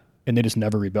 Yeah. And they just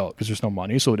never rebuilt because there's no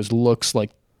money. So it just looks like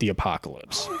the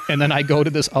apocalypse. And then I go to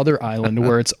this other island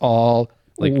where it's all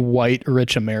like white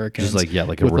rich Americans. Just like a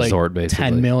with resort, like basically.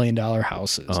 $10 million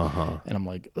houses. And I'm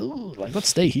like, ooh, like, let's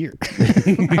stay here.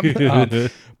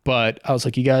 But I was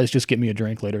like, you guys just get me a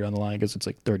drink later down the line because it's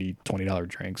like $30, $20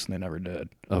 drinks, and they never did.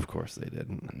 Of course they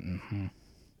didn't.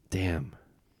 Damn.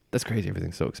 That's crazy.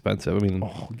 Everything's so expensive. I mean,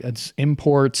 It's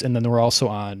imports, and then we're also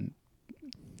on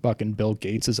fucking Bill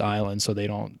Gates's island, so they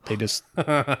just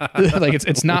like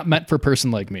it's not meant for a person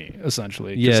like me,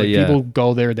 essentially. Yeah, People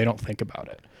go there, they don't think about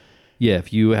it. yeah,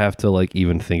 if you have to like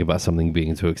even think about something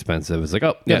being too expensive, it's like,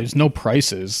 oh, Yeah, yeah. there's no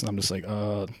prices. I'm just like,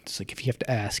 it's like if you have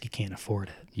to ask, you can't afford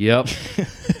it. Yep.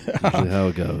 Usually how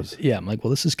it goes. Yeah, I'm like,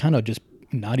 well, this is kind of just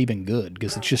not even good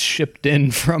because it's just shipped in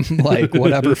from like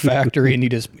whatever factory and you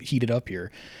just heat it up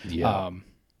here. Yeah.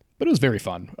 But it was very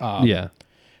fun. Yeah.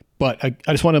 But I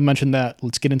just want to mention that.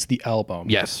 Let's get into the album.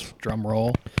 Yes. Drum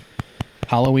roll.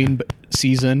 Halloween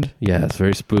seasoned. Yeah, it's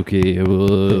very spooky. That's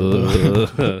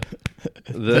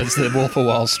the Wolf of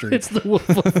Wall Street. It's the Wolf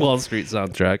of Wall Street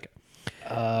soundtrack.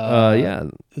 Yeah.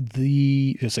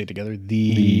 Just say it together.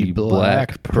 The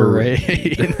Black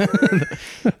Parade.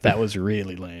 That was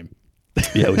really lame.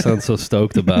 Yeah, we sound so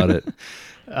stoked about it.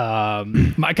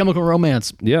 My Chemical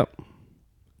Romance. Yep.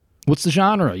 What's the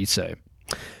genre, you say?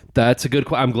 That's a good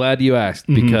question. I'm glad you asked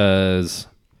because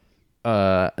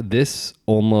this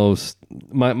almost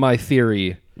my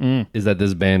theory is that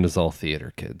this band is all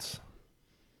theater kids.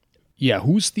 Yeah,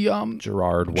 who's the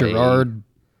Gerard Way. Gerard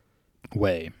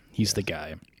Way. He's the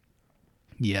guy.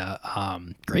 Yeah,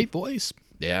 great voice.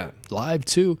 Yeah. Live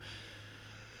too.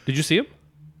 Did you see him?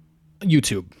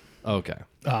 YouTube. Okay.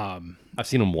 I've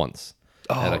seen him once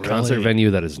at a really? concert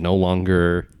venue that is no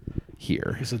longer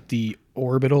here. Is it the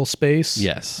Orbital Space?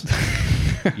 Yes.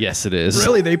 Yes, it is.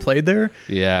 Really? They played there?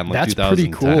 Yeah, in like That's pretty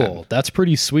 2010. cool. That's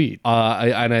pretty sweet.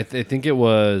 I think it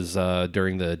was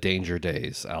during the Danger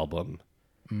Days album.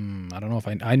 I don't know if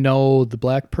I know the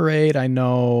Black Parade. I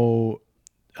know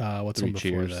what's Three one before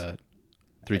Cheers. that?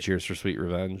 3 Cheers for Sweet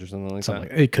Revenge or something like Something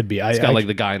that. like, it could be. It's got like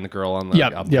the guy and the girl on the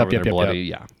album cover. They're bloody.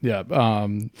 Yeah. Yeah.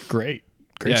 Great.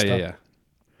 Great Yeah, stuff. yeah.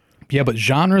 Yeah, but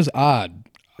genre's odd.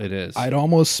 It is. I'd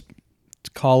almost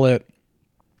call it.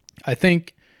 I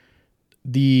think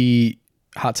the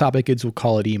Hot Topic kids would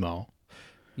call it emo.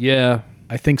 Yeah.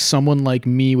 I think someone like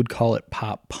me would call it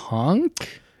pop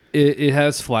punk. It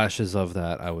has flashes of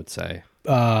that, I would say.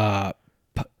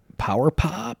 Power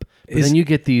pop. But then you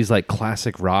get these like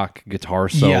classic rock guitar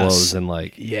solos and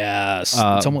like yes,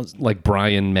 it's almost like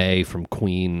Brian May from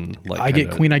Queen. Like I get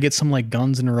Queen. I get some like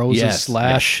Guns N' Roses Yes,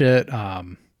 slash shit.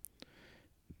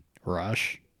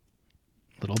 Rush,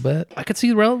 a little bit I could see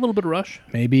a little bit of Rush.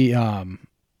 maybe.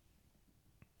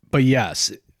 But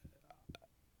yes.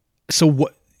 So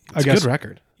what? It's a good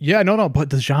record. Yeah, no. But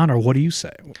the genre. What do you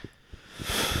say?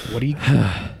 What do you?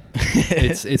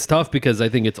 It's tough because I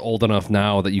think it's old enough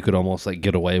now that you could almost like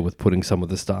get away with putting some of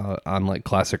this stuff on like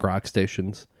classic rock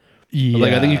stations. Yeah.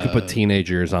 Like I think you could put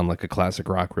Teenagers on like a classic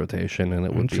rock rotation and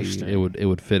it would be it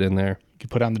would fit in there. You could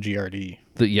put on the GRD.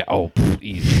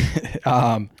 Easy.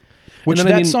 Which then,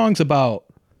 that I mean- song's about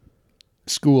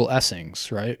school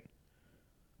Essings, right?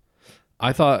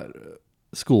 I thought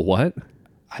school what?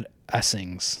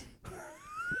 Essings.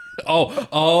 Oh.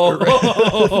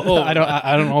 I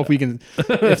don't know if we can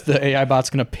if the AI bot's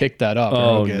gonna pick that up.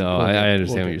 Oh no, I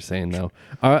understand what you're saying now.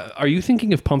 Are you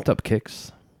thinking of Pumped Up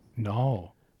Kicks?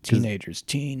 No. Teenagers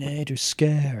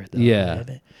scared. Yeah.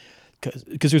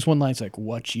 Because there's one line it's like,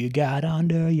 "What you got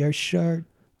under your shirt?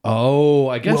 Oh,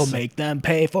 I guess We'll make them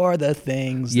pay for the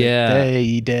things Yeah. that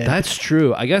they did." that's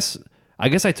true. I guess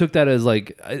I took that as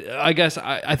like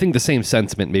I think the same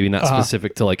sentiment, maybe not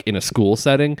specific to like in a school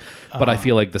setting, but I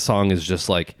feel like the song is just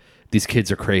like these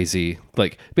kids are crazy.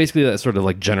 Like basically that sort of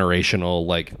like generational,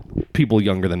 like people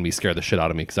younger than me scare the shit out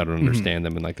of me because I don't understand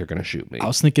them and like they're gonna shoot me. I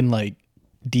was thinking like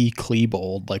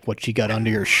de-Klebold, like what you got under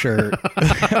your shirt.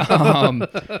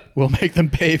 We'll make them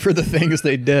pay for the things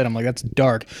they did. I'm like, that's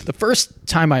dark. The first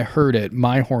time I heard it,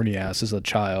 my horny ass as a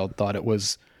child thought it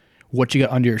was what you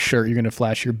got under your shirt. You're gonna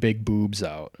flash your big boobs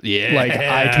out. Yeah. Like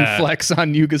I can flex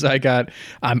on you because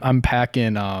I'm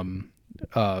packing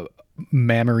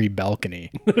mammary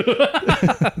balcony.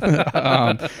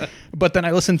 But then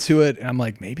I listened to it and I'm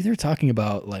like, maybe they're talking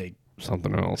about like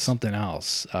Something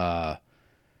else.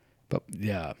 But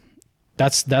yeah,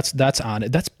 that's on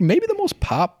it. That's maybe the most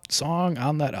pop song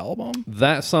on that album.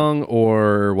 That song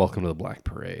or Welcome to the Black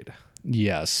Parade.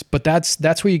 Yes, but that's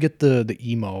where you get the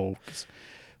emo.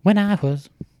 When I was,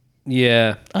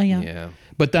 Yeah. oh yeah, Yeah.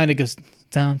 But then it goes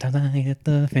sometimes I get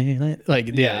the feeling like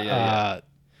yeah.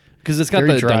 Because it's got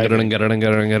Very the driving.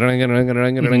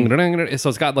 so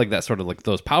it's got like that sort of like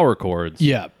those power chords.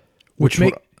 Yeah, which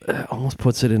make almost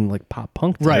puts it in like pop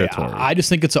punk right. territory. I just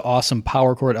think it's an awesome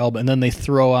power chord album, and then they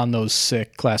throw on those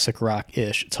sick classic rock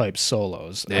ish type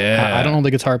solos. Yeah. I don't know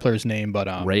the guitar player's name,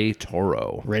 but Ray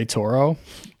Toro. Ray Toro.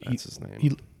 That's his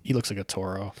name. He looks like a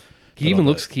Toro. He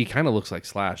kind of looks like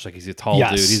Slash. Like he's a tall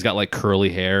Yes. dude. He's got like curly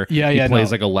hair. Yeah, he yeah,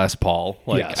 plays no. like a Les Paul.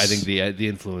 Like Yes. I think the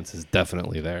influence is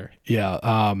definitely there.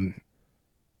 Yeah.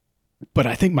 But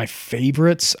I think my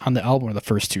favorites on the album are the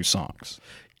first two songs.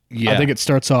 Yeah, I think it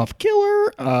starts off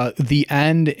killer, the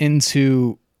end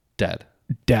into dead.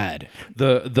 dead.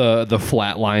 The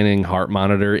flatlining heart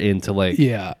monitor into like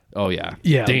Yeah. oh yeah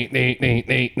Yeah.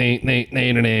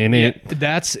 yeah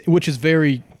That's which is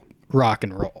very rock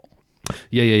and roll.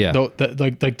 yeah. Though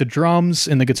like the drums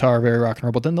and the guitar are very rock and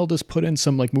roll, but then they'll just put in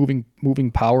some like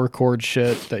moving power chord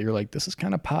shit that you're like, this is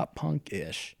kind of pop punk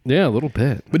ish. Yeah, a little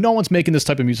bit. But no one's making this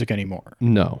type of music anymore.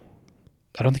 No.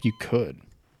 I don't think you could.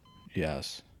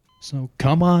 Yes. So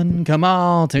come on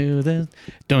to this.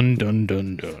 Dun dun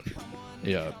dun dun.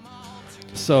 Yeah.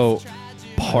 So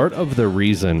part of the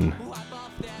reason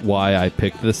why I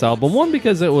picked this album, one,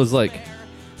 because it was like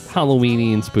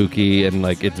Halloweeny and spooky and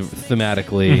like it's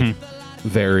thematically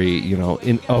very,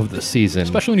 in of the season.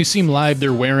 Especially when you see them live,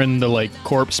 they're wearing the like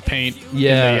corpse paint.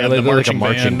 Yeah, and they have like a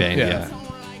marching band. Yeah.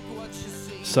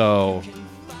 So,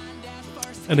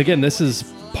 and again, this is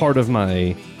part of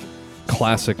my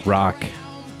classic rock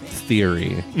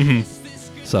theory.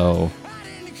 So,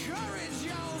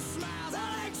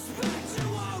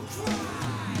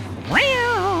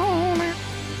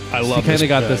 I you love kind of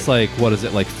got this like, what is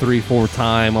it, like 3/4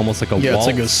 time, almost like a Yeah, waltz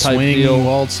it's like a type swing deal.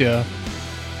 waltz. Yeah.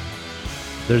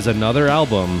 There's another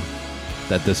album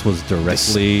that this was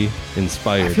directly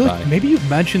inspired I feel by. like maybe you've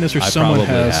mentioned this or I someone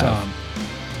probably has.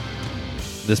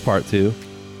 have. This part too.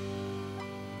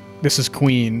 This is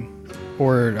Queen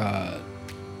or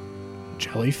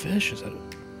Jellyfish. Is that?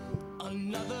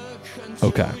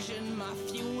 Okay.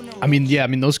 I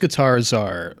mean, those guitars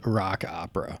are rock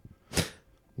opera.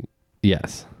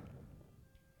 Yes.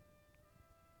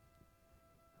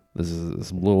 This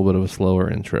is a little bit of a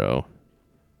slower intro.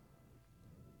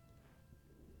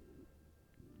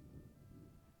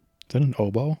 Is that an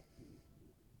oboe?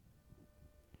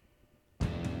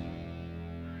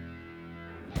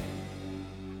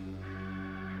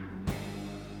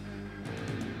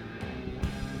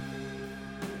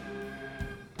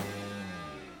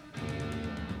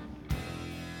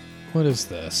 What is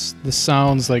this? This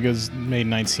sounds like it was made in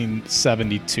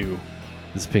 1972.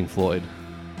 This is Pink Floyd.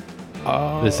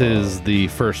 Oh. This is the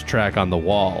first track on The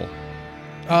Wall.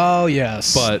 Oh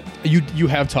yes. But you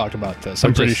have talked about this.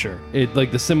 I'm pretty just- sure. It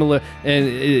like the similar, and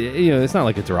it's not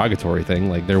like a derogatory thing.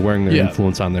 Like they're wearing their Yeah.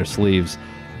 influence on their sleeves,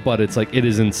 but it's like it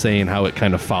is insane how it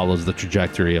kind of follows the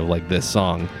trajectory of like this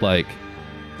song. Like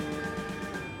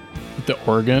The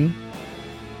organ.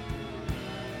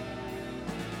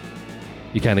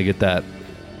 you kind of get that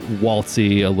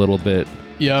waltzy a little bit.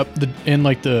 Yep. And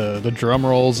like the drum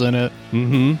rolls in it.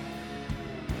 Mm-hmm.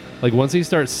 Like once he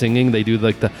starts singing, they do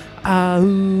like the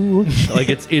 "Ow." Like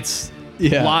it's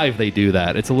Yeah. live. They do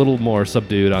that. It's a little more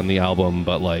subdued on the album,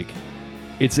 but like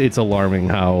it's alarming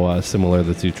how similar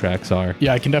the two tracks are.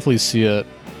 Yeah, I can definitely see it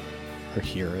or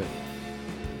hear it.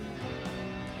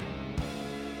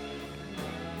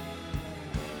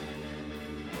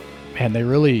 Man, they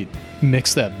really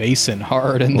mix that bass in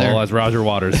hard in there. Well, that's Roger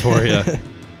Waters for you.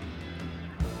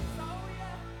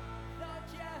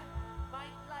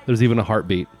 There's even a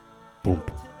heartbeat. Boom.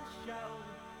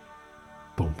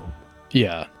 Boom, boom.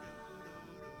 Yeah.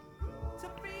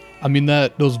 I mean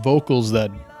those vocals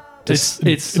that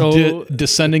It's so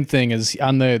descending thing is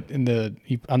on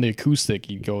the acoustic.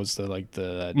 He goes to like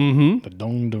the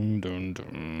dong dong dong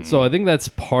dong. So I think that's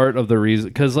part of the reason,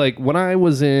 because like when I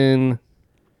was in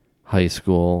high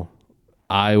school,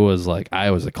 I was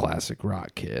a classic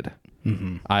rock kid.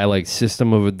 I like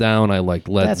System of a Down. I like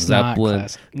Led That's not Zeppelin.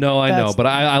 classic. No, I know, That's- but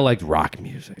I liked rock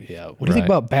music. Yeah. What do you think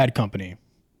Right. about Bad Company?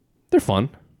 They're fun.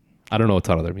 I don't know a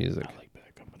ton of their music. I like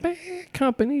Bad Company. Bad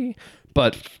Company,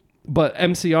 but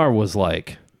MCR was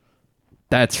like,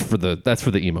 that's for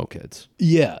the emo kids.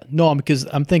 Yeah. No, because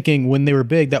I'm thinking when they were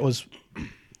big, that was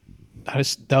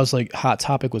like Hot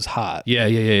Topic was hot.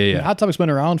 Yeah. Hot Topic's been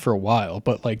around for a while,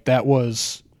 but like that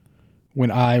was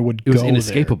when I would It was go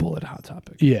inescapable at Hot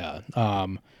Topic. there. Yeah.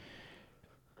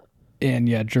 And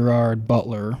yeah, Gerard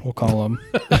Butler, we'll call him.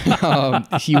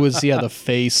 He was the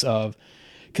face of,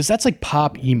 because that's like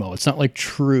pop emo. It's not like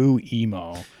true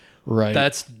emo, right?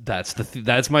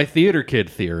 That's my theater kid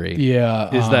theory.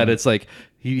 Yeah, is that it's like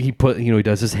he put he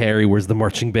does his hair, he wears the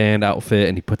marching band outfit,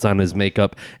 and he puts on his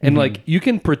makeup, and like you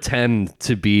can pretend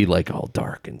to be like all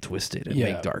dark and twisted and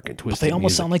make dark and But twisted. they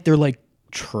almost music. sound like they're like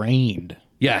trained.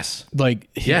 Yes, Like,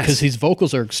 Yes. because his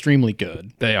vocals are extremely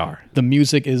good. they are. The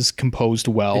music is composed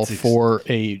well It's for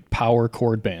a power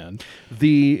chord band.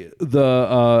 The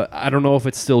I don't know if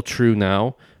it's still true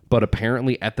now, but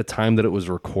apparently at the time that it was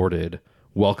recorded,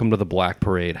 Welcome to the Black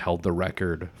Parade held the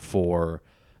record for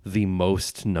the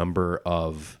most number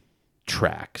of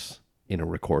tracks in a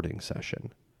recording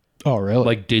session. Oh, really?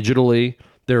 Like digitally,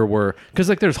 there were, because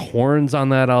like there's horns on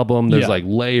that album, there's Yeah. like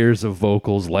layers of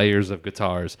vocals, layers of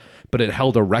guitars, but it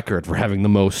held a record for having the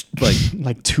most, like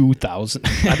like 2,000. I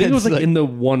think it was like in the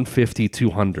 150,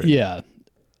 200. Yeah.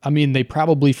 I mean, they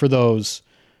probably for those,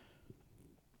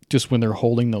 just when they're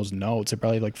holding those notes, they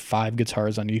probably have like 5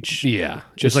 guitars on each. Yeah,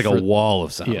 Just just like for- a wall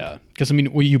of sound. Yeah. Because I mean,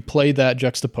 when you play that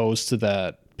juxtaposed to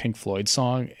that Pink Floyd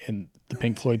song, and the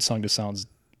Pink Floyd song just sounds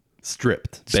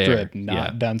stripped, bare. stripped, not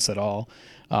Yeah. dense at all.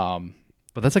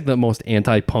 But that's like the most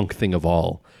anti-punk thing of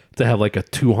all, to have like a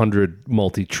 200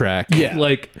 multi-track, Yeah.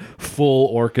 like full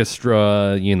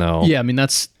orchestra, Yeah, I mean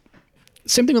that's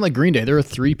same thing with like Green Day. They're a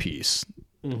 3-piece,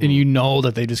 and you know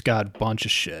that they just got a bunch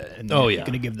of shit. And Oh, you're yeah.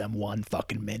 gonna give them 1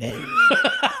 fucking minute.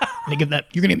 You're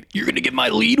gonna give my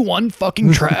lead 1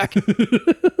 fucking track,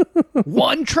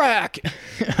 1 track.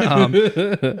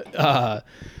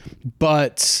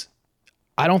 But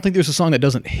I don't think there's a song that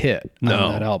doesn't hit No.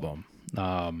 on that album.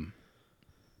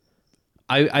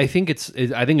 I think it's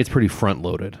pretty front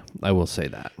loaded. I will say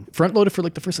that. Front loaded for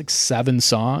like the first like 7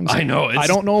 songs. I know, I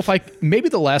don't know if maybe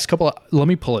the last couple. Let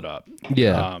me pull it up.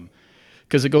 Yeah.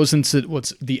 Because it goes into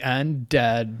what's the end,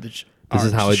 dead. This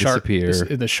Is How I Disappear.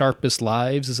 The Sharpest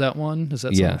Lives. Is that one? Is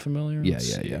that Yeah. sound familiar? Yeah, Let's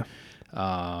yeah, see. yeah.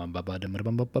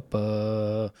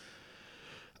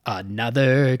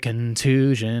 Another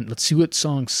contusion. Let's see what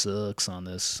song sucks on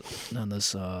this. I'm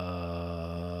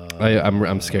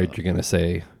scared you're gonna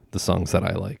say the songs that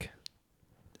I like.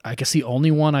 I guess the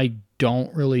only one I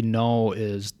don't really know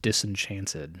is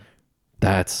Disenchanted.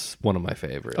 That's one of my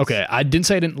favorites. Okay, I didn't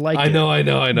say I didn't like it. I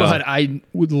know. But I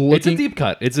would It's a looking deep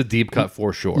cut. It's a deep cut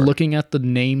for sure. looking at the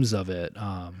names of it.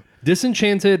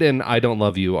 Disenchanted and I Don't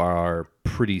Love You are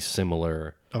pretty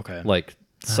similar. Okay. Like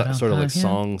sort of like love you.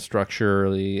 song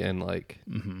structurally and like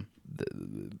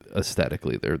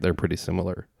aesthetically, they're pretty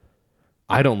similar.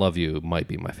 I Don't Love You might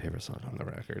be my favorite song on the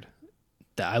record.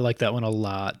 I like that one a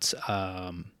lot.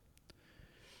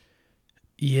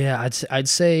 Yeah, I'd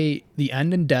say The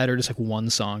End and Dead are just like one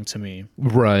song to me.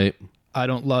 Right. I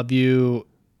Don't Love You,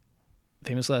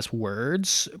 Famous Last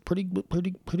Words, pretty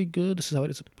good. This Is How I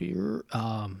Disappear.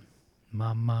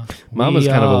 Mama's Mama's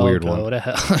kind of a weird one. Go to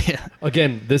hell. Yeah.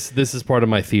 Again, this is part of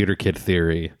my theater kid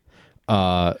theory.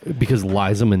 Because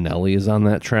Liza Minnelli is on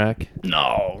that track.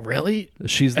 No, really?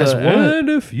 She's As the what? and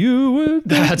if you would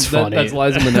That's funny. That's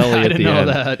Liza Minnelli I at didn't the know end.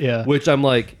 that, yeah. Which I'm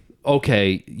like,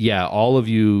 okay, yeah, all of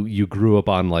you grew up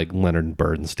on like Leonard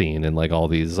Bernstein and like all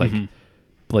these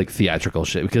like theatrical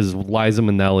shit, because Liza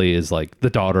Minnelli is like the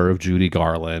daughter of Judy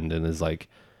Garland and is like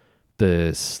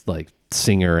this like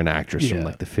singer and actress from Yeah.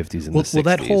 like the 50s and Well, the 60s. well,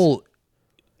 that whole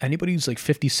anybody who's like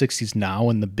 50s, 60s now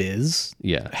in the biz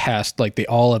yeah. has like they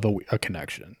all have a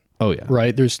connection, Oh yeah.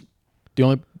 right? There's the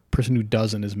only person who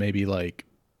doesn't is maybe like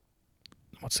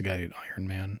what's the guy in Iron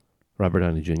Man, Robert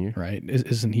Downey Jr. right?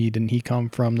 Isn't he? Didn't he come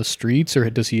from the streets, or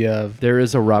does he have? There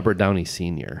is a Robert Downey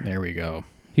Sr. There we go.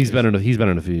 He's been in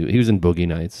a few. He was in Boogie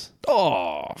Nights.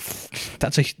 Oh,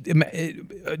 that's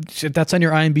that's on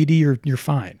your IMDb. You're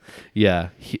fine. Yeah,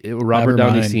 Robert Never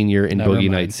Downey mind. Sr. in Never Boogie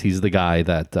mind. Nights. He's the guy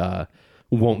that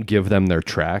won't give them their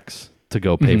tracks to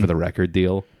go pay Mm-hmm. for the record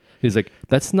deal. He's like,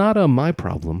 "That's not my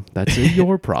problem. That's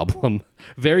your problem."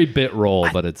 Very bit role,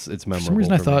 but it's memorable. For some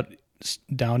reason, I for me. thought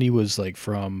Downey was like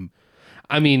from.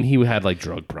 I mean, he had like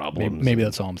drug problems. Maybe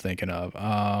that's all I'm thinking of.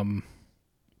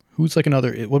 Who's like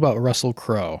another? What about Russell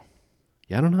Crowe?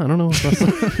 Yeah, I don't know. I don't know.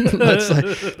 What that's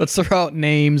like. Let's throw out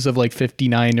names of like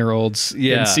 59-year-olds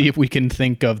Yeah. and see if we can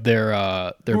think of their Who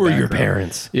are your background.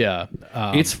 parents? Yeah.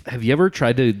 Have you ever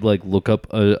tried to like look up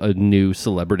a new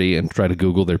celebrity and try to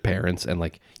Google their parents and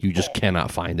like you just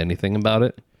cannot find anything about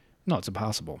it? No, it's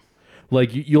impossible. Like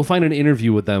you'll find an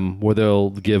interview with them where they'll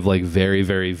give like very,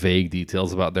 very vague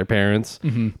details about their parents.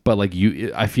 But like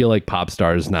I feel like pop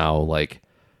stars now, like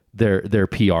their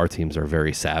PR teams are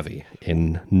very savvy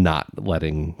in not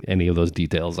letting any of those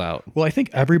details out. Well, I think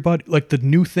everybody, like, the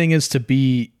new thing is to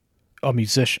be a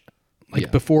musician. Like, Yeah.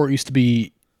 before it used to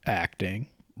be acting.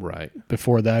 Right.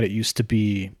 Before that, it used to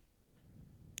be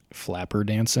flapper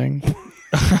dancing.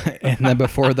 And then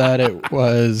before that, it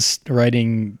was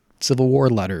writing Civil War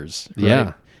letters. Right?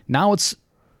 Yeah. Now it's,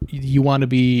 you want to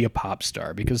be a pop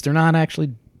star because they're not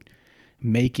actually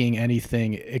making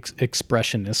anything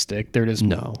expressionistic. They're just,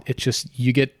 No. it's just,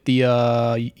 you get the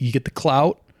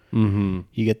clout, you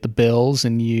get the bills,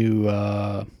 and you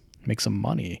make some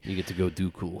money. You get to go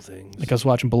do cool things. Like I was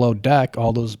watching Below Deck,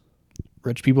 all those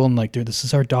rich people, and like, this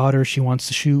is our daughter. She wants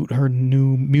to shoot her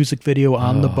new music video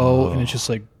on the boat, and it's just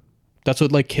like, that's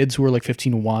what like kids who are like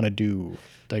 15 want to do.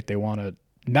 Like they want to.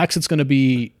 Next, it's going to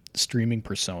be streaming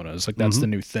personas. Like that's the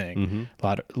new thing.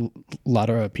 A lot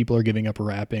of people are giving up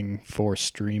rapping for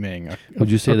streaming. Would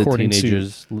you say that according to-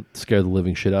 teenagers scare the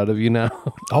living shit out of you now?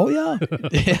 Oh yeah,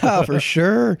 yeah, for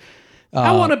sure.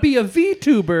 I want to be a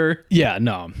VTuber. Yeah,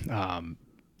 no. I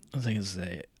think it's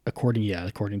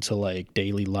according to like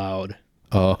Daily Loud,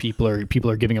 Oh, people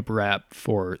are giving up rap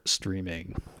for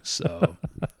streaming. So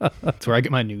that's where I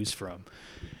get my news from.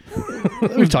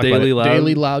 We've talked Daily about it. Loud?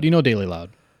 Daily Loud. You know Daily Loud.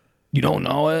 You don't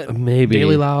know it? maybe.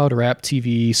 Daily Loud, Rap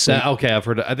TV, Okay, I've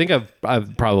heard. I think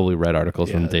I've probably read articles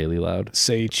from Daily Loud.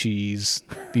 Say Cheese.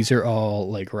 These are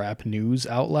all like rap news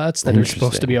outlets that are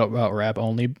supposed to be about rap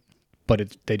only,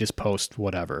 but they just post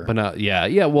whatever. But not.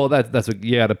 Yeah. Well, that's what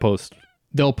you got to post.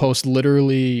 They'll post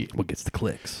literally. What gets the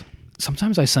clicks?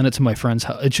 Sometimes I send it to my friends.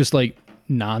 It's just like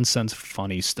nonsense,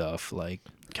 funny stuff. Like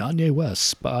Kanye West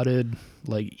spotted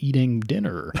like eating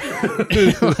dinner.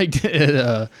 Like,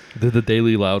 Did the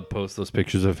Daily Loud post those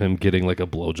pictures of him getting like a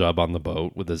blowjob on the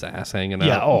boat with his ass hanging out?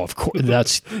 yeah. Oh, of course.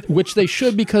 That's which they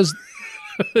should because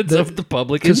it's of the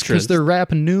public because interest. they're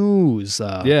rap news.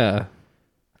 Yeah,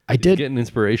 I did. getting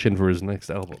inspiration for his next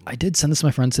album. I did send this to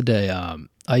my friend today.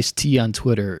 Ice-T on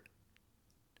Twitter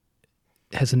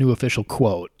has a new official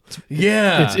quote.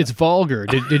 Yeah, It's vulgar.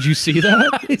 Did you see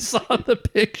that? I saw the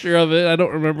picture of it. I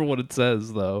don't remember what it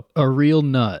says though. A real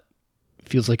nut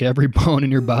feels like every bone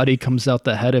in your body comes out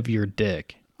the head of your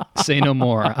dick. Say no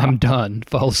more. I'm done.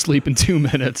 Fall asleep in 2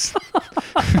 minutes.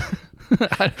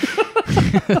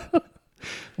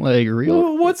 Like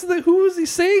real. Who is he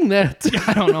saying that?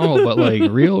 I don't know, but like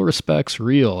real respect's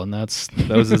real, and that's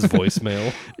That was his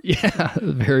voicemail. yeah,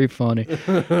 very funny.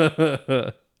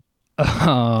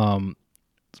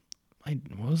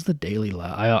 What was the Daily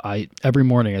Loud? I every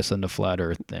morning I send a flat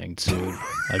Earth thing to.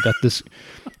 I got this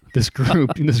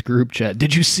group chat.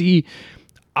 Did you see?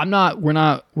 We're not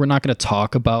going to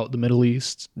talk about the Middle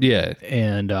East Yeah.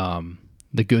 and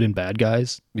the good and bad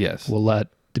guys. Yes. We'll let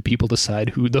the people decide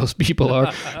who those people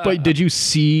are. But did you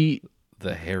see?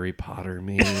 The Harry Potter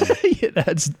meme. Yeah,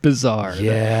 that's bizarre.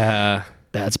 Yeah.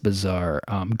 That's bizarre.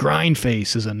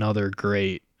 Grindface is another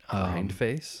great.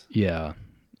 Grindface? Yeah.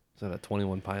 Is that a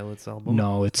 21 Pilots album?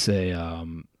 No, it's a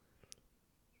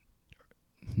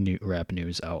new rap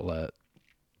news outlet.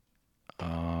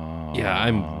 Yeah,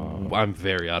 I'm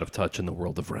very out of touch in the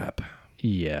world of rap.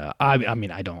 Yeah, I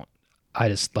mean, I don't. I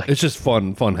just like. It's just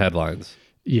fun headlines.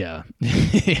 Yeah,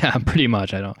 yeah, pretty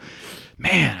much. I don't.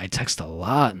 Man, I text a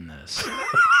lot in this.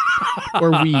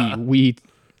 Or we.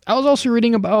 I was also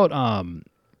reading about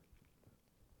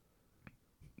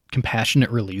compassionate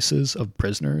releases of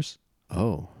prisoners.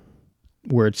 Oh.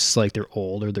 Where it's like they're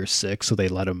old or they're sick, so they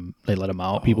let them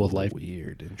out. People with life.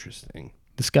 Weird. Interesting.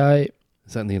 This guy,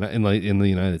 Is that in the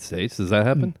United States? Does that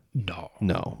happen? no,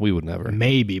 No, we would never.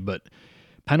 maybe, but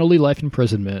penalty life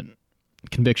imprisonment,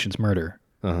 convictions murder,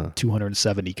 Uh-huh.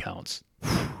 270 counts.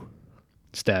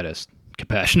 Status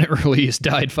compassionate release,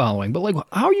 died following. But like,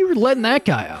 how are you letting that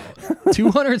guy out?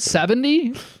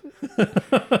 270?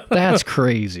 That's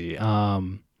crazy.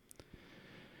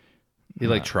 He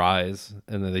like tries,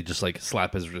 and then they just like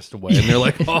slap his wrist away, and they're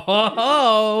like,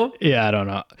 "Oh, Yeah, I don't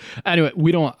know. Anyway,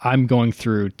 I'm going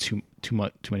through too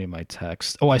many of my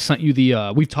texts. Oh, I sent you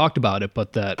the. We've talked about it,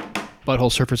 but that Butthole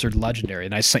Surfers are legendary,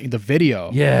 and I sent you the video.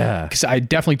 yeah." because I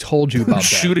definitely told you about that.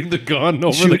 Shooting the gun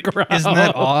over the crowd. Isn't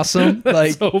that awesome?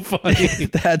 Like, so funny?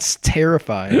 that's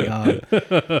terrifying.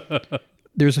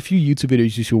 there's a few YouTube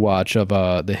videos you should watch of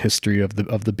the history of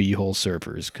the B-hole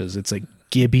surfers, because it's like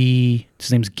Gibby.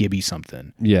 His name's Gibby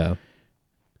something. Yeah.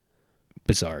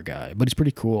 Bizarre guy, but he's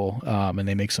pretty cool. And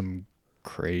they make some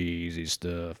crazy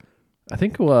stuff. I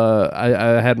think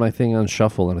I had my thing on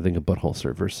shuffle, and I think a Butthole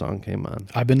Surfers song came on.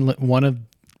 I've been one of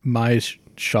my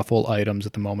shuffle items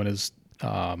at the moment is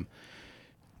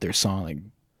their song like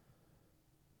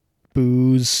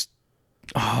Booze.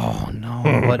 Oh no,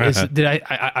 what is it? Did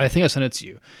I think I sent it to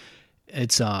you.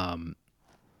 It's off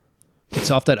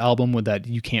that album with that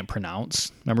you can't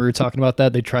pronounce. Remember we were talking about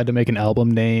that? They tried to make an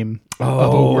album name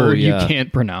of a word you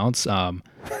can't pronounce.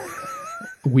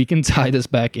 We can tie this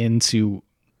back into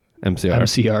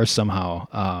MCR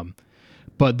somehow.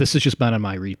 But this has just been on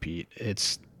my repeat.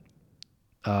 It's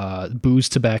Booze,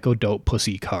 Tobacco, Dope,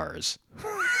 Pussy, Cars.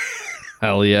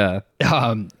 Hell yeah.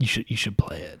 You should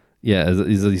play it. Yeah,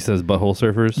 he says Butthole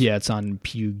Surfers? Yeah, it's on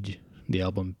Puged, the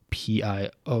album Pioughed.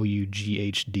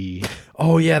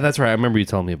 Oh, yeah, that's right. I remember you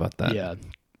telling me about that. Yeah,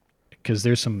 because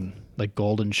there's some like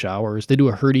Golden Showers. They do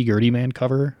a Hurdy-Gurdy Man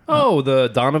cover. Oh, the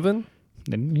Donovan?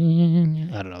 I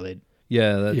don't know.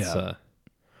 Yeah, that's...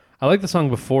 I like the song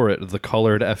before it, The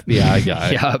Colored FBI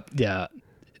Guy. Yeah.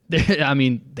 I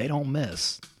mean, they don't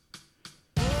miss.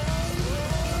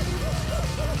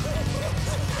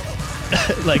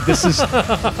 Like this is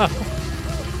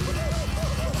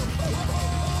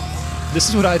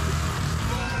what I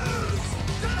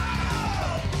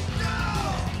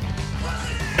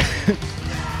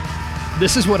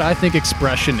this is what I think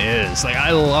expression is. Like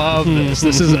I love this.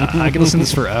 I can listen to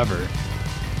this forever.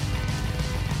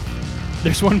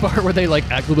 There's one part where they like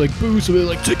act like booze, so they're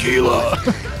like tequila.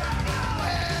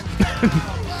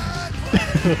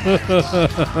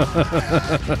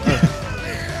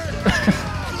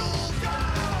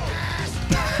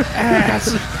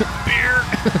 Ass, beer.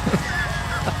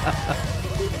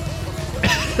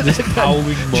 This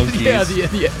howling monkeys. Yeah,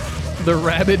 the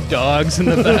rabid dogs in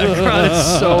the background.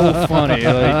 It's so funny.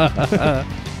 Like,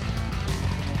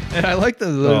 and I like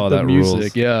the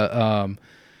music. Rules. Yeah.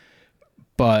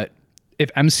 But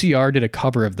if MCR did a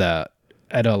cover of that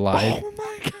at a live, Oh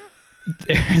my God.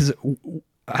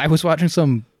 I was watching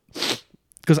some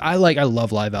because I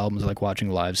love live albums. I like watching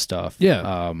live stuff.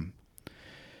 Yeah.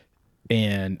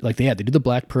 And like they do the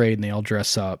Black Parade and they all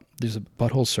dress up. There's a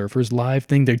Butthole Surfers live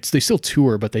thing. They still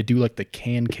tour, but they do like the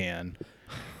can.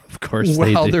 Of course While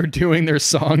they do. they're doing their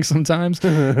song sometimes.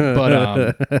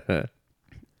 But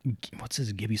what's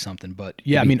his Gibby something? But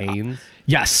yeah, I mean Haynes?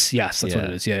 yes, that's what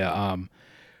it is. Yeah.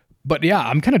 But yeah,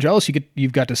 I'm kind of jealous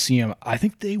you've got to see him. I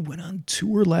think they went on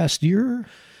tour last year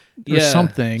or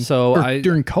something. So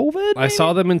during COVID, I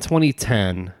saw them in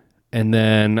 2010. And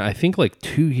then I think like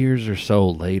 2 years or so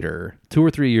later, 2 or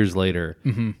 3 years later,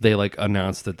 they like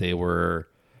announced that they were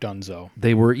Dunzo.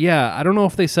 I don't know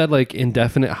if they said like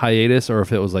indefinite hiatus or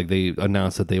if it was like they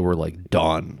announced that they were like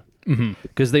done.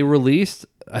 Because they released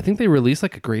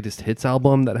like a greatest hits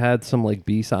album that had some like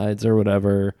B-sides or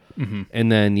whatever. And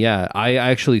then, I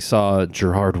actually saw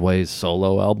Gerard Way's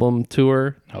solo album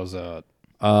tour. How's that?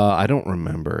 I don't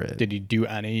remember it. Did he do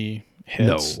any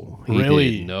hits? No, he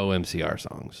really? did no MCR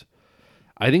songs.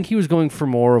 I think he was going for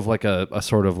more of like a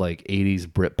sort of like 80s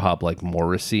Britpop, like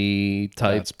Morrissey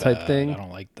type thing. I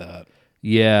don't like that.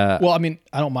 Yeah. Well, I mean,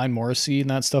 I don't mind Morrissey and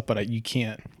that stuff, but you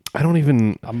can't. I don't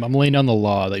even. I'm laying down the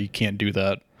law that you can't do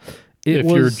that if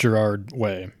you're Gerard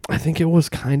Way. I think it was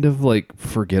kind of like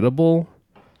forgettable.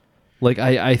 Like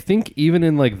I think even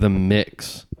in like the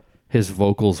mix, his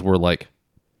vocals were like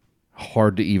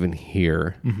hard to even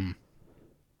hear.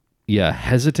 Yeah,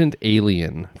 Hesitant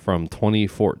Alien from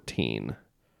 2014.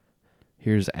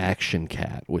 Here's Action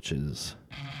Cat, which is...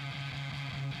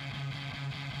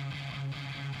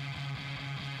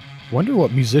 Wonder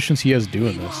what musicians he has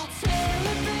doing this.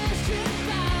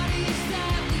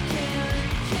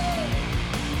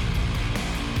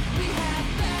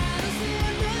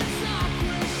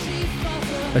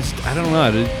 I don't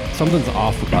know. Something's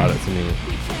off about it to me.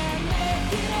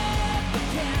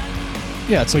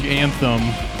 Yeah, it's like anthem.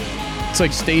 It's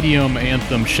like stadium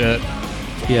anthem shit.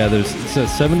 Yeah, it says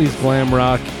 70s glam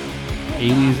rock,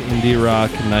 80s indie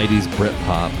rock, 90s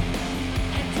Britpop.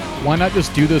 Why not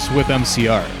just do this with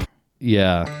MCR?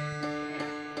 Yeah.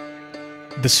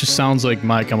 This just sounds like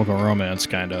My Chemical Romance,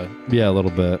 kind of. Yeah, a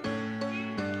little bit.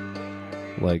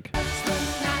 Like...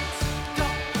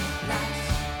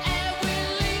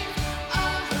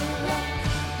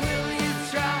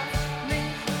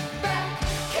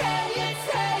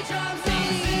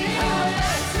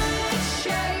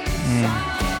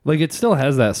 Like, it still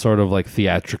has that sort of, like,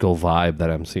 theatrical vibe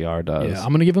that MCR does. Yeah, I'm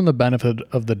going to give him the benefit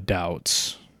of the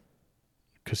doubts.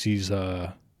 Because he's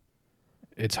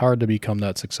it's hard to become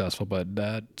that successful, but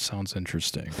that sounds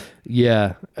interesting.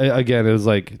 Yeah. Again, it was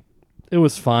like, it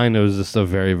was fine. It was just a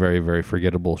very, very, very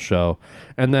forgettable show.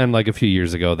 And then like a few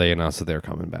years ago, they announced that they're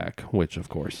coming back, which of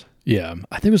course. Yeah,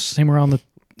 I think it was the same around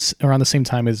the same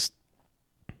time as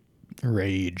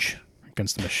Rage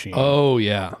Against the Machine. Oh,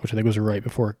 yeah. Which I think was right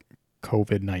before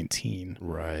COVID-19,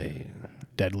 Right.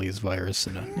 deadliest virus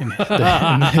in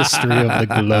the history of the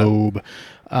globe.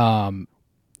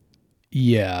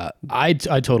 Yeah, I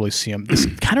totally see him. This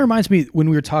kind of reminds me when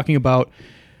we were talking about.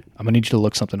 I'm gonna need you to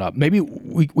look something up. Maybe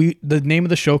we the name of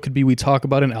the show could be we talk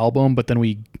about an album, but then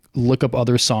we look up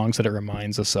other songs that it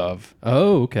reminds us of.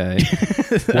 Oh, okay.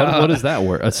 What is that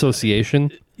word?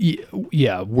 Association?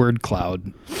 Yeah, word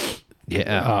cloud.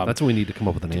 Yeah, that's what we need to come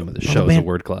up with the name of the show. Is a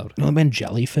word cloud. You know the band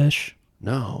Jellyfish?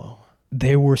 No.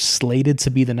 They were slated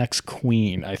to be the next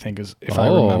Queen, I think, is if I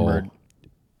remembered.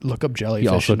 Look up Jellyfish. He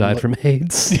also died from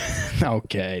AIDS.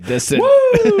 Okay, this is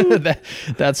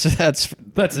that's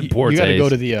in poor You got to taste. go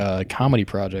to the Comedy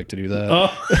Project to do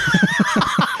that.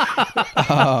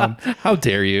 How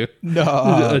dare you?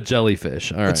 No, A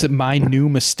jellyfish. All right. it's My New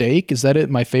Mistake. Is that it?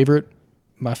 My favorite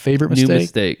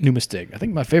mistake. New Mistake. I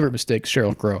think my favorite mistake is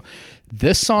Sheryl Crow.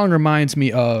 This song reminds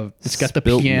me of. It's got the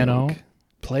Spilt piano. milk.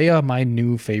 Play my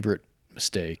new favorite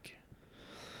mistake.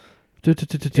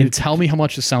 And tell me how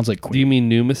much it sounds like Queen. Do you mean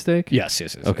New Mistake? Yes.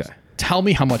 Okay. Yes. Tell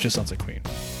me how much it sounds like Queen.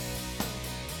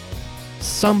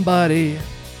 Somebody.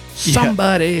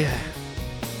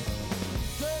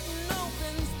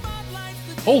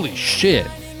 Holy shit.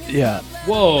 Yeah.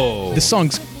 Whoa. This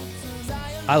song's.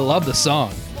 I love the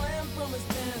song.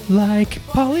 Like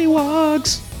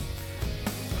pollywogs.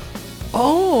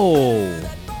 Oh.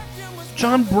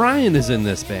 John Bryan is in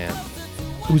this band.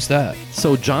 Who's that?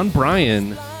 So John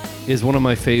Bryan is one of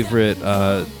my favorite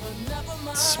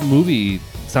movie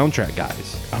soundtrack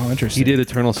guys. Oh, interesting. He did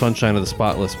Eternal Sunshine of the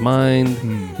Spotless Mind.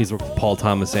 He's worked with Paul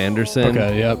Thomas Anderson.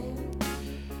 Okay. Yep.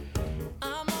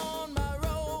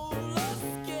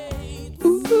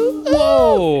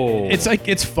 Whoa.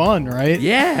 It's fun, right?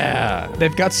 Yeah.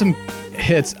 They've got some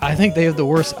hits. I think they have the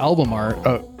worst album art.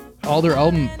 All their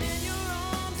album.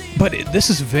 But this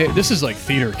is like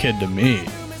Theater Kid to me.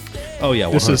 Oh yeah,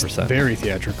 100%. This is very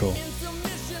theatrical.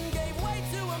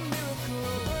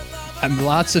 And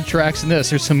lots of tracks in this.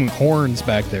 There's some horns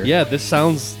back there. Yeah, this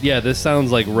sounds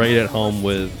like right at home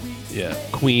with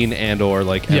Queen and or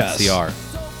like Yes. MCR.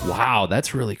 Wow,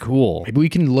 that's really cool. Maybe we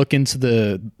can look into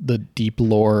the deep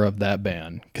lore of that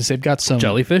band because they've got some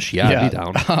Jellyfish? Yeah, I'd be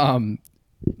down.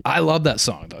 I love that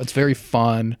song though. It's very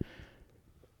fun.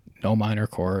 No minor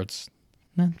chords.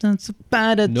 No minor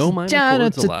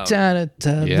chords allowed.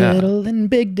 Yeah. Little and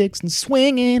big dicks and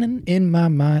swinging and in my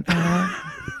mind.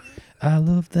 I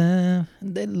love them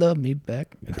and they love me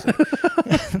back.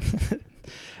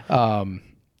 Yeah,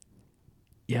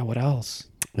 what else?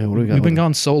 Yeah, what do we got? We've been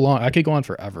gone so long. I could go on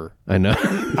forever. I know.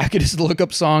 I could just look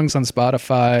up songs on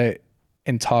Spotify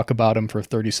and talk about them for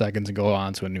 30 seconds and go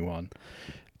on to a new one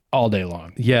all day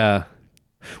long. Yeah.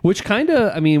 Which kind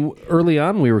of, I mean, early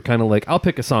on we were kind of like, I'll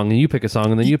pick a song and you pick a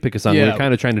song and then you pick a song. Yeah. We were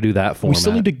kind of trying to do that format. We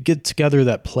still need to get together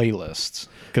that playlist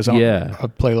because a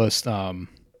playlist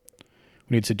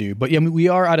we need to do. But yeah, we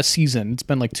are out of season. It's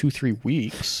been like 2-3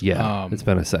 weeks. Yeah, it's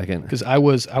been a second. Because I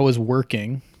was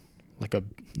working like a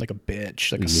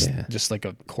bitch, like just like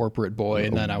a corporate boy,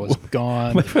 and then I was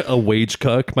gone. A wage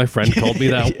cook. My friend told me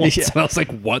that once, and I was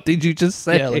like, "What did you just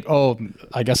say?" Yeah, like, oh,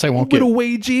 I guess I won't What get a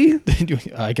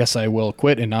wagey. I guess I will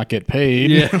quit and not get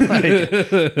paid. Yeah.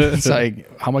 It's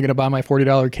like, how am I going to buy my $40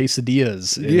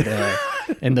 quesadillas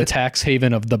in the tax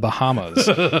haven of the Bahamas?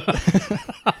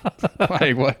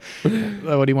 Like, what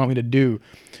do you want me to do?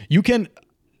 You can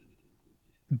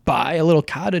buy a little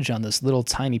cottage on this little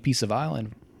tiny piece of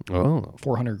island. Oh,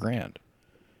 $400,000.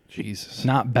 Jesus.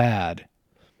 Not bad,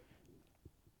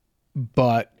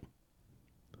 but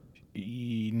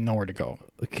nowhere to go.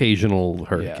 Occasional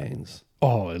hurricanes.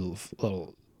 Oh, a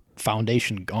little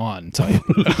foundation gone. Type.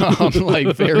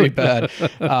 Like very bad.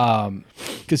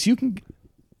 Because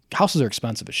houses are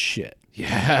expensive as shit.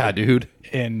 Yeah, dude.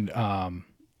 And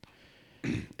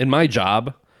in my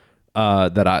job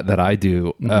that I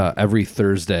do, every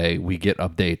Thursday we get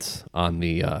updates on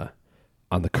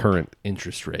the current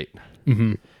interest rate.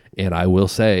 Mm-hmm. And I will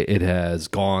say it has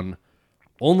gone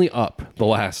only up the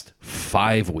last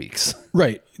 5 weeks.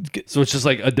 right. So it's just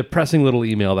like a depressing little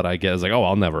email that I get. It's like, oh,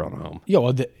 I'll never own a home. Yeah,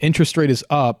 well, the interest rate is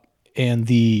up and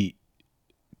the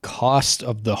cost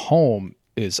of the home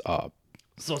is up.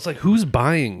 So it's like, who's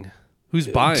buying? Who's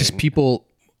buying? Just people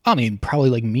I mean,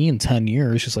 probably like me in 10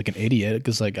 years, just like an idiot,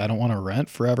 because like I don't want to rent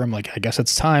forever. I'm like, I guess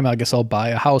it's time. I guess I'll buy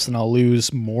a house and I'll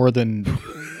lose more than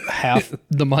half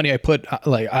the money I put.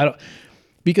 Like I don't,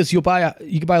 because you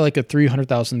could buy like a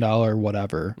 $300,000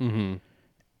 whatever,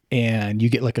 and you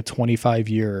get like a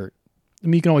 25-year. I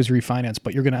mean, you can always refinance,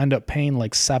 but you're going to end up paying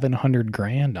like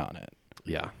 $700,000 on it.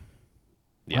 Yeah.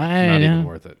 Yeah. Not even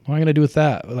worth it. What am I going to do with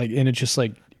that? Like, and it's just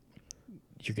like,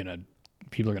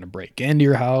 people are going to break into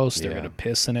your house. They're going to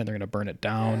piss in it. They're going to burn it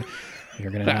down. You're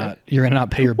going to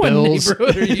not pay your What bills.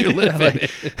 neighborhood are you living in?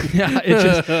 Yeah. It's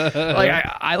just like,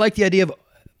 I like the idea of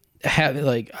having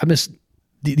like, I miss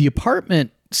the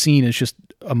apartment scene is just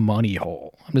a money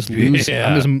hole. I'm just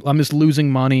losing, I'm just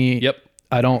losing money. Yep.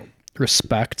 I don't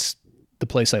respect the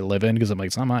place I live in because I'm like,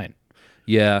 it's not mine.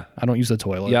 Yeah. I don't use the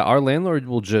toilet. Yeah. Our landlord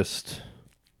will just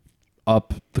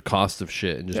up the cost of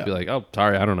shit and just be like, oh,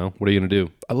 sorry, I don't know. What are you going to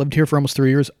do? I lived here for almost 3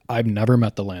 years. I've never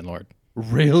met the landlord.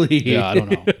 Really? Yeah, I don't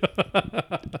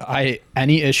know.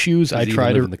 Any issues I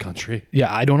try to in the country.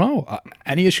 Yeah, I don't know.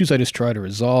 Any issues I just try to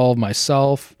resolve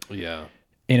myself. Yeah.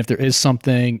 And if there is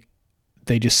something,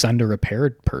 they just send a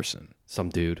repaired person. Some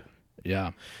dude.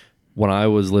 Yeah. When I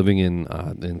was living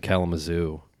in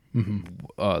Kalamazoo,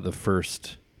 the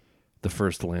first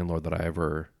landlord that I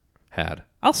ever had,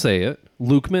 I'll say it,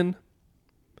 Lukeman.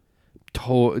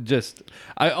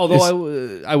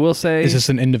 I will say, Is this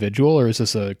an individual or is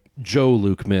this a Joe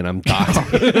Lukeman? I'm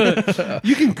not.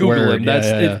 You can Google Word, him.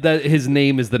 yeah. That his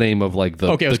name is the name of like the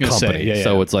I was gonna company. say, yeah,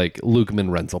 So yeah. it's like Lukeman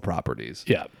Rental Properties.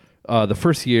 Yeah. The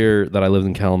first year that I lived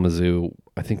in Kalamazoo,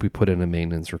 I think we put in a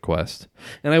maintenance request,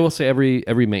 and I will say every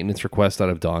maintenance request that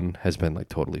I've done has been like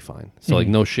totally fine. So like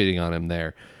no shitting on him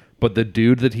there, but the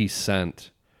dude that he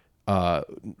sent,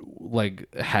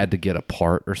 like had to get a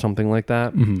part or something like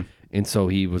that, and so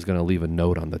he was gonna leave a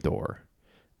note on the door,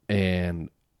 and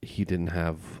he didn't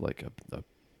have like a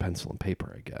pencil and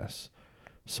paper, I guess.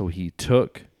 So he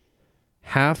took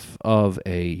half of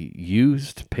a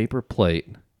used paper plate,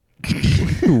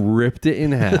 ripped it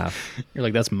in half, You're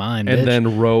like, that's mine, and bitch.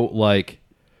 then wrote like,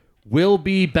 "We'll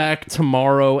be back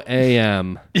tomorrow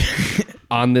a.m."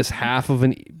 on this half of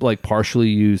an like partially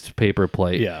used paper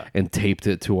plate, Yeah. and taped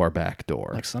it to our back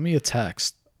door. Like, send me a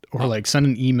text or like send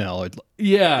an email. Or,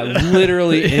 Yeah,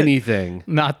 literally anything.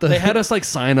 not the They had us like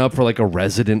sign up for like a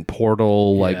resident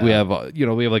portal. Like we have,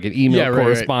 we have like an email Yeah, right,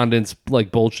 correspondence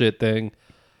like bullshit thing,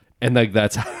 and like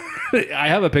that's. I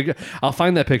have a picture. I'll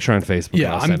find that picture on Facebook. Yeah,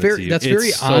 and I'll I'm send it to very. you. That's It's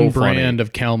very so on funny. brand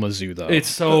of Kalamazoo, though. It's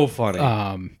so funny.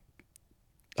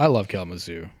 I love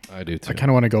Kalamazoo. I do too. I kind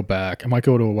of want to go back. I might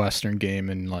go to a Western game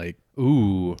and like.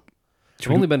 Ooh, I've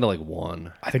only been to like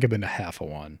one. I think I've been to half of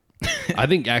one. I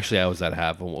think actually I was at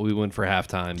half. We went for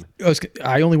halftime.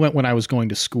 I only went when I was going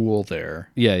to school there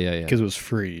Yeah. because it was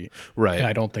free. Right. And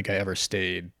I don't think I ever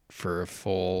stayed for a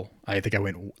full. I think I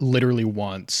went literally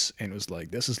once and it was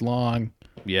like, this is long.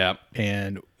 Yeah.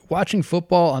 And watching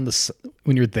football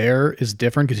when you're there is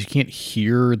different because you can't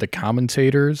hear the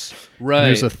commentators. Right. And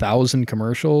there's 1,000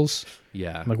 commercials.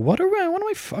 Yeah. I'm like, what am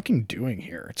I fucking doing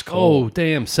here? It's cold. Oh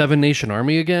damn! Seven Nation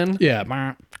Army again. Yeah.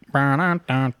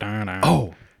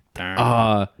 Oh.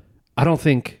 I don't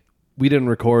think we didn't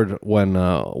record when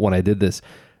I did this.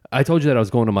 I told you that I was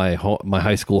going to my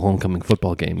high school homecoming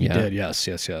football game. You did, yes.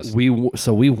 We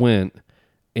went,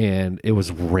 and it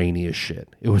was rainy as shit.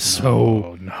 It was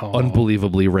so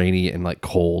unbelievably rainy and like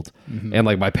cold, and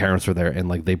like my parents were there, and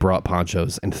like they brought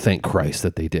ponchos, and thank Christ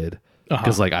that they did,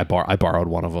 because like I borrowed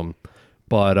one of them.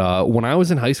 But when I was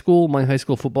in high school, my high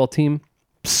school football team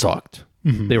sucked.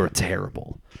 They were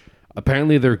terrible.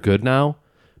 Apparently they're good now.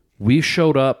 We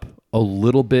showed up a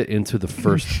little bit into the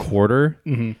first quarter.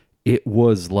 It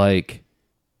was like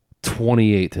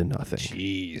 28-0.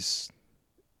 Jeez.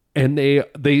 And they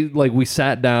like, we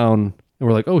sat down and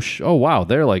we're like, oh wow,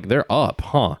 they're up,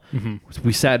 huh?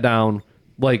 We sat down,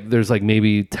 like there's like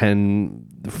maybe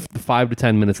 5 to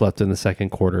 10 minutes left in the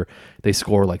second quarter. They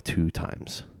score like 2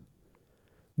 times.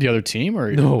 The other team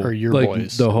or your like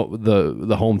boys? the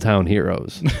hometown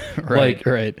heroes.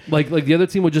 Right. Like the other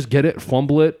team would just get it,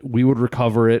 fumble it, we would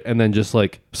recover it, and then just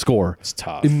like score. It's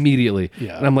tough. Immediately.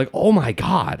 Yeah. And I'm like, oh my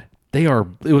God. It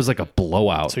was like a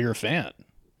blowout. So you're a fan.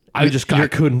 I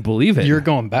couldn't believe it. You're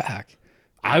going back.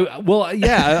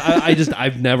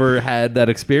 I've never had that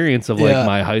experience of like Yeah.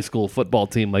 my high school football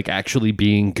team like actually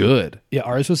being good. Yeah,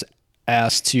 ours was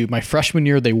asked to my freshman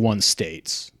year. They won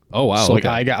states. Oh wow. So like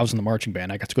okay. I was in the marching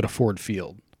band. I got to go to Ford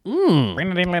Field.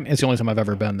 It's the only time I've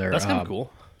ever been there. That's kind of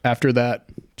cool. After that,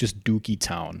 just Dookie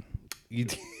Town. You-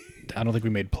 I don't think we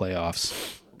made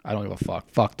playoffs. I don't give a fuck.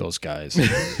 Fuck those guys.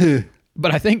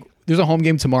 But I think there's a home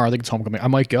game tomorrow. I think it's homecoming. I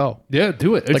might go. yeah,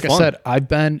 do it. It's Like fun. I said, I've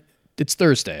been It's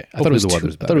Thursday. Hopefully the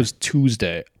weather's I thought better. it was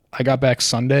Tuesday. I got back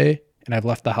Sunday, and I've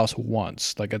left the house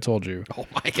once, like I told you, Oh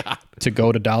my God. to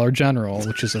go to Dollar General,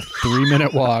 which is a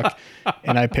 3-minute walk,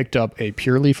 and I picked up a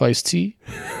Pure Leaf iced tea,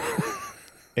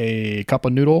 a cup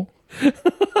of noodle,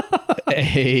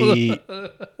 a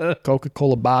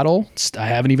Coca-Cola bottle. I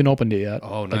haven't even opened it yet.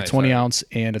 Oh, Like nice. 20 ounce,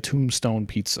 and a Tombstone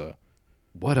pizza.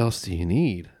 What else do you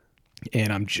need?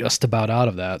 And I'm just about out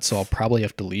of that, so I'll probably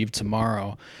have to leave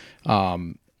tomorrow.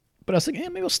 But I was like,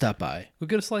 maybe I'll stop by. Go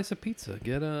get a slice of pizza.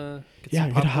 Get some Get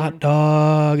a popcorn. hot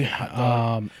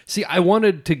dog. See, I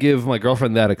wanted to give my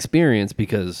girlfriend that experience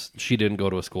because she didn't go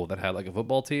to a school that had like a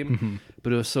football team,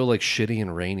 but it was so like shitty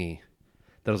and rainy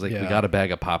that I was like, we Yeah. got a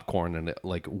bag of popcorn and it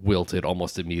like wilted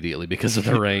almost immediately because of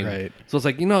the rain. Right. So it's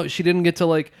like, she didn't get to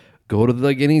like go to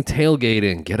like any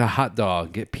tailgating, get a hot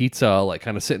dog, get pizza, like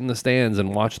kind of sit in the stands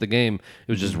and watch the game.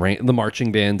 It was just rain. The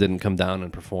marching band didn't come down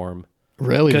and perform.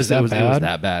 Really? Because Is that it was bad?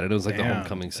 that bad. And it was like the Damn,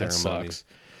 homecoming that ceremony. sucks.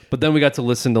 But then we got to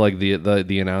listen to like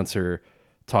the announcer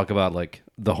talk about like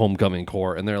the homecoming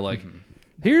corps, and they're like,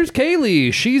 "Here's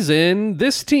Kaylee. She's in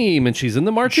this team, and she's in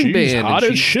the marching She's band. hot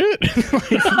and as she- shit.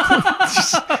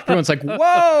 Everyone's like,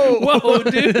 whoa. Whoa,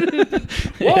 dude!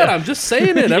 What? I'm just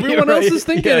saying it. Everyone Right. else is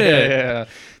thinking Yeah, it.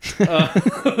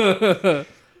 yeah.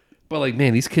 But like,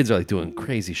 man, these kids are like doing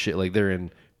crazy shit. Like they're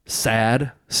in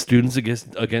SAD, Students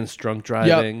Against Drunk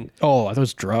Driving. Yep. Oh, I thought it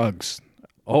was drugs.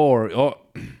 Or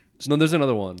no, there's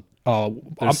another one. Oh,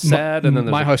 There's SAD, and then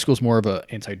there's my a- high school's more of a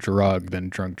anti-drug than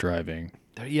drunk driving.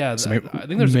 Yeah, maybe- I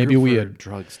think there's maybe a group we for had-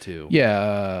 drugs too.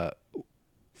 Yeah.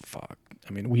 Fuck.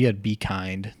 I mean, we had Be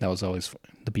Kind. That was always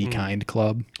the Be Kind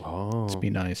Club. Oh, Just be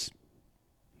nice.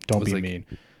 Don't was be like- mean.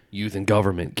 Youth and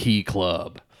Government Key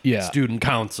Club. Yeah. Student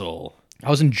Council. I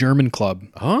was in German club.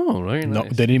 Oh, very No, nice.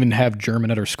 they didn't even have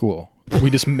German at our school. We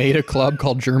just made a club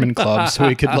called German Club so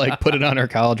we could like put it on our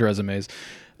college resumes.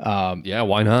 Yeah,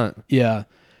 why not? Yeah,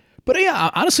 but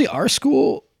yeah, honestly, our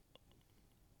school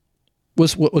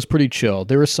was pretty chill.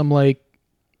 There was some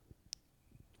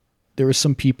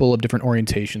people of different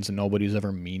orientations, and nobody's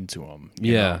ever mean to them.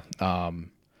 Yeah.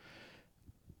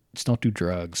 Just don't do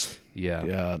drugs. Yeah.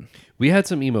 Yeah, We had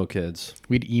some emo kids.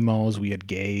 we had emos, we had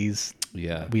gays,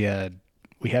 Yeah. we had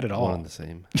it One and all. the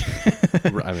same. I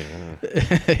mean, I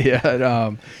don't know.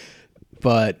 Yeah,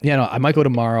 but I might go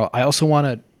tomorrow. I also want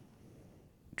to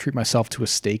treat myself to a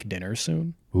steak dinner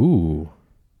soon. Ooh.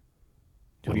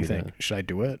 What do you think? Should I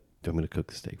do it? Do you want me to cook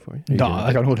the steak for you? No,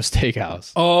 I gotta go to a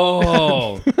steakhouse.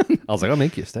 Oh. I was like, I'll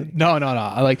make you a steak. No.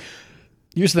 I like.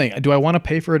 Here's the thing: do I want to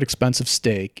pay for an expensive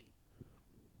steak?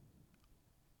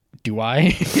 Do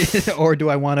I, or do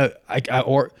I want to?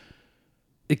 Or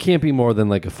It can't be more than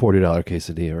like a $40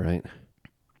 quesadilla, right?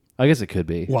 I guess it could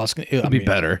be. well, it's gonna, It'd be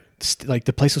better. Like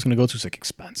the place I was gonna go to is like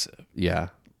expensive. Yeah.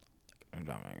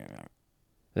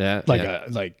 Yeah. Like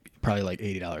yeah. probably like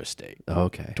 $80 steak.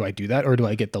 Okay. Do I do that, or do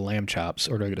I get the lamb chops,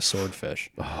 or do I get a swordfish?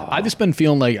 I've just been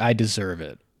feeling like I deserve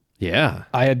it. Yeah.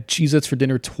 I had Cheez-Its for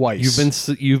dinner twice.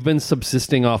 You've been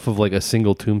subsisting off of like a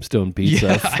single Tombstone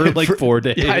pizza for like 4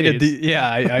 days. Yeah, I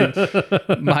did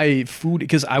I my food,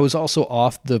 because I was also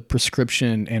off the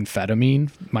prescription amphetamine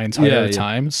my entire Yeah.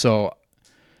 time. So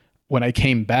when I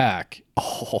came back, I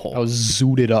was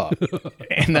zooted up,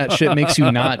 and that shit makes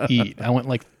you not eat. I went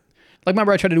like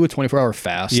remember I tried to do a 24-hour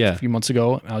fast Yeah. a few months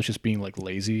ago, and I was just being like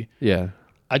lazy. Yeah.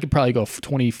 I could probably go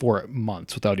 24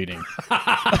 months without eating.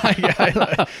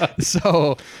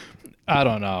 So I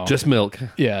don't know. Just milk.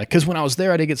 Yeah, because when I was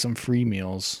there, I did get some free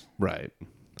meals. Right.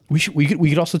 We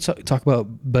could also talk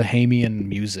about Bahamian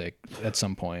music at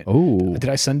some point. Oh. Did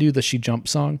I send you the She Jump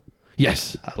song?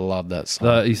 Yes. I love that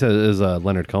song. You said it is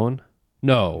Leonard Cohen?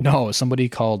 No. No, somebody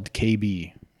called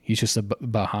KB. He's just a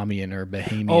Bahamian or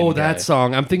Bahamian. Oh, guy. that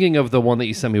song. I'm thinking of the one that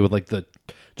you sent me with like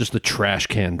just the trash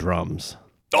can drums.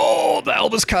 Oh, the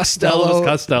Elvis Costello. Elvis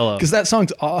Costello. Because that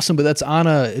song's awesome, but that's on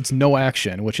it's No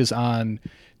Action, which is on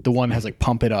the one that has like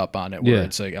Pump It Up on it, where Yeah.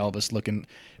 it's like Elvis looking.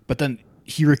 But then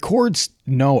he records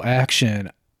No Action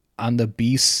on the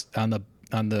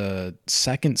on the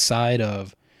second side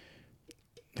of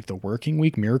like the Working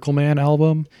Week Miracle Man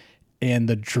album, and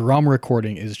the drum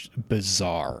recording is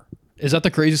bizarre. Is that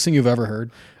the craziest thing you've ever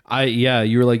heard?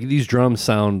 You were like, these drums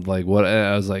sound like what? And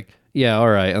I was like, yeah, all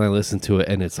right. And I listened to it,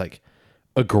 and it's like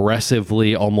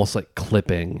aggressively, almost like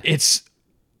clipping. It's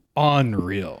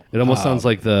unreal. It almost sounds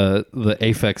like the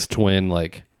Aphex Twin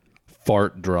like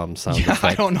fart drum sound effect.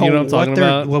 I don't know, You know what I'm talking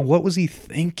about? What was he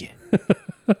thinking?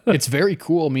 It's very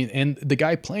cool. I mean, and the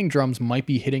guy playing drums might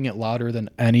be hitting it louder than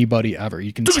anybody ever.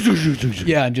 You can,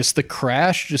 yeah, and just the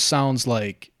crash just sounds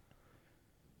like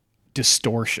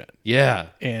distortion, Yeah.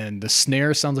 and the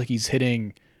snare sounds like he's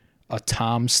hitting a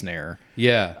tom snare.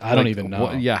 Yeah. I don't even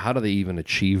know. Yeah, how do they even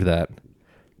achieve that?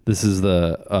 This is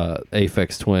the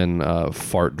Aphex Twin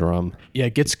fart drum. Yeah,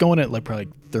 it gets going at like probably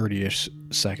 30-ish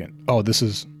second. Oh, this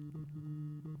is...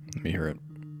 Let me hear it.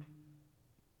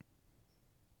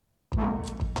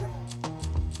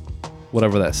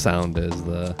 Whatever that sound is,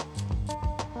 the...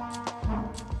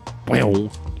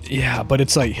 Yeah, but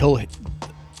it's like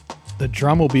the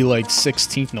drum will be like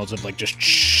 16th notes of like just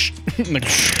like,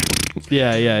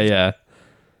 Yeah.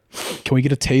 can we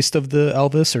get a taste of the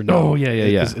Elvis or no? Oh, yeah.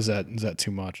 Is that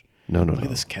too much? No. Look at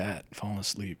this cat falling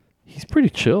asleep. He's pretty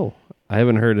chill. I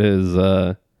haven't heard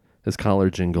his collar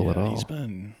jingle at all. He's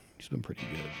been pretty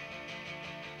good.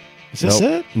 Is this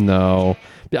Nope. it? No.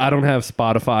 I don't have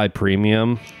Spotify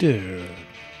Premium. Dude.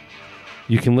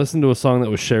 You can listen to a song that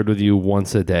was shared with you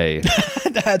once a day.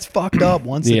 That's fucked up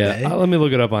once a day. Let me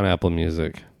look it up on Apple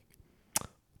Music.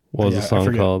 What was the I song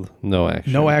forget. called? No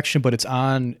Action. No action, but it's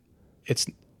on. It's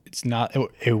not.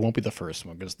 It won't be the first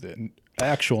one because the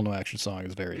actual No Action song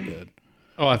is very good.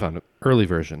 Oh, I found it. Early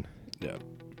version. Yeah.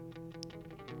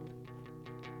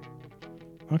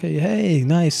 Okay. Hey,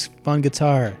 nice, fun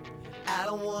guitar. I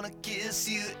don't wanna kiss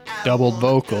you. I Doubled don't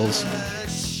wanna vocals.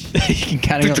 touch. You can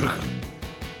kind of.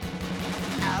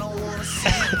 I don't wanna see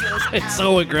you 'cause It's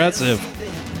so aggressive.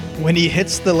 When he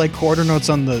hits the like quarter notes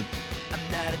on the I'm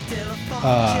not a telephone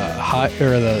high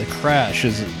or the crash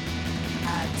is.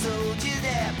 I told you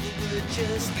that we were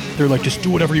just good They're like, just do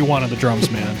whatever you want on the drums,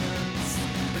 man. but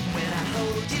when I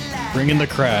hold you like Bring in the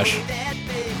crash. that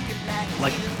big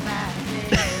Like-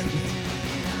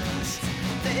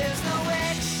 there's no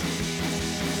action.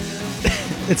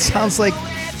 It sounds like.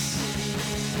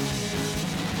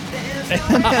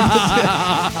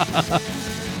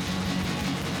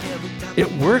 It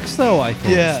works though, I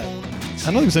think. Yeah. I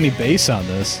don't think there's any bass on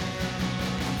this.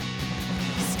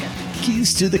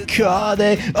 Keys to the car,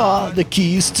 they are the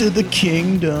keys to the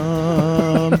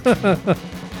kingdom.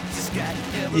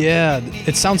 Yeah,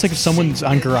 it sounds like if someone's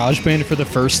on GarageBand for the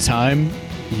first time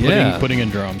Yeah. putting in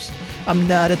drums. I'm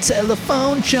not a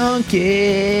telephone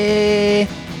junkie.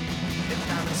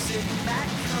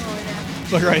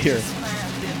 Look right here.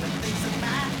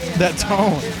 That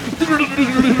tone.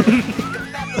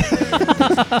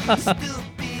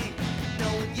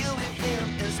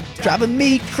 Driving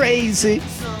me crazy.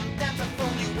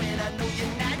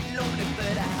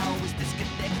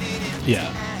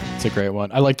 Yeah, it's a great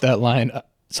one. I like that line.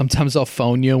 Sometimes I'll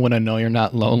phone you when I know you're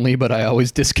not lonely, but I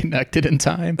always disconnected in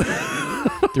time.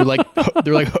 they're like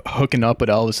hooking up, but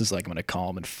Elvis is like, I'm gonna call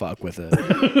him and fuck with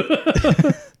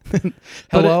it.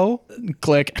 Hello,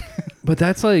 click. But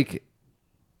that's like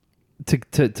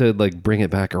to like bring it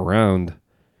back around.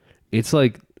 It's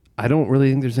like I don't really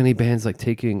think there's any bands like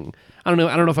taking. I don't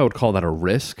know if I would call that a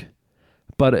risk,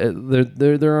 but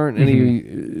there aren't any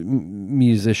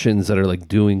musicians that are like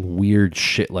doing weird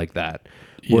shit like that.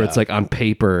 Where it's like on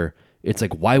paper, it's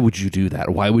like, why would you do that?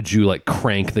 Why would you like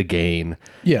crank the gain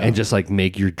and just like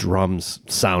make your drums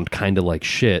sound kind of like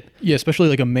shit? Yeah, especially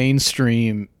like a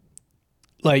mainstream.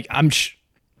 Like I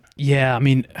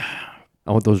mean,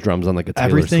 I want those drums on like a Taylor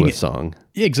Everything- Swift song.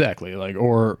 yeah, exactly. Like,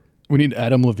 or we need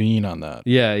Adam Levine on that.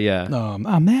 Yeah.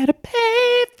 I'm at a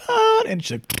payphone, and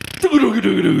it's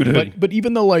like, but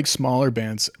even though like smaller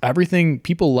bands, everything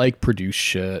people like produce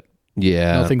shit.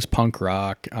 Yeah. Nothing's punk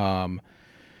rock.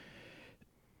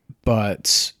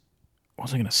 But what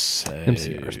was I gonna say?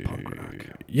 MCR's punk rock.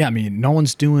 Yeah, I mean, no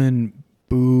one's doing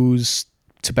booze,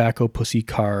 tobacco, pussy,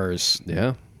 cars.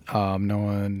 Yeah. No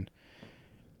one.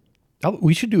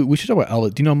 We should talk about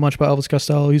Elvis. Do you know much about Elvis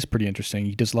Costello? He's pretty interesting.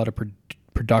 He does a lot of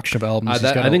production of albums.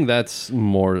 He's got I think that's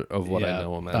more of what Yeah, I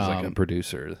know him as, like a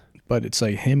producer. but it's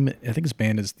like him. I think his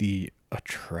band is the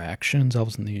Attractions. I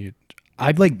was in the.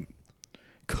 I'd like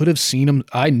could have seen him.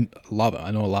 I love it.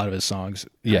 I know a lot of his songs.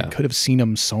 Yeah. I could have seen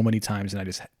him so many times, and I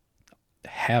just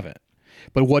haven't.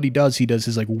 But what he does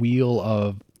his like wheel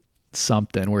of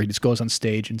something where he just goes on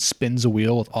stage and spins a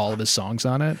wheel with all of his songs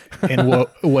on it, and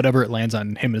whatever it lands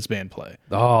on, him and his band play.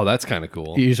 Oh, that's kind of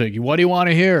cool. He's like, "What do you want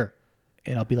to hear?"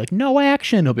 And I'll be like, "No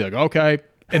action." He'll be like, "Okay,"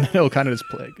 and then he'll kind of just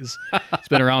play because it's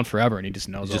been around forever, and he just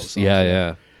knows all the songs.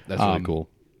 Yeah. That's really cool.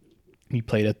 He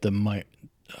played at the Meyer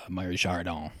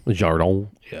Jardin. Jardin.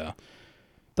 Yeah.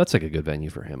 That's like a good venue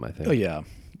for him, I think. Oh yeah.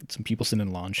 Some people sitting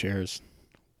in lawn chairs.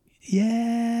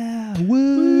 Yeah.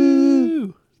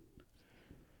 Woo.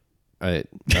 All right.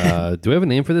 Do we have a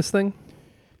name for this thing?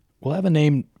 We'll have a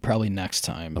name probably next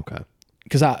time Okay.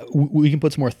 because we can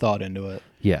put some more thought into it.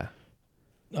 Yeah.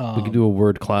 We can do a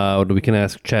word cloud. We can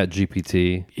ask Chat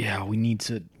GPT. Yeah, we need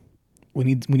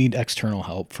external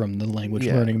help from the language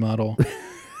learning model.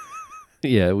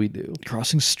 Yeah, we do.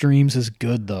 Crossing streams is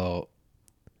good though.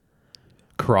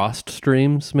 Crossed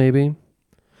streams, maybe.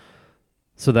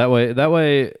 So that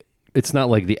way, it's not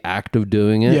like the act of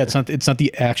doing it. Yeah, it's not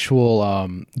the actual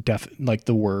like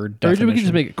the word Or definition. we could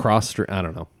just make it cross stream. I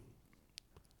don't know.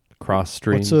 Cross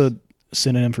streams. What's a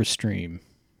synonym for stream?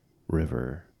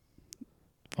 River,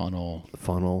 Funnel,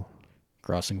 funnel,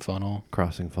 crossing funnel,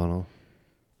 crossing funnel.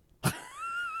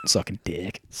 sucking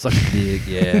dick. Suck a dick,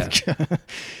 yeah.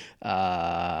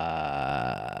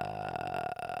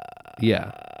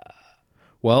 Yeah.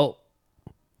 Well,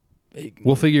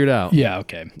 we'll figure it out. Yeah,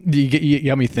 okay. You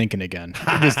got me thinking again.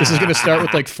 This is going to start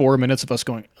with like 4 minutes of us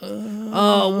going,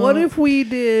 What if we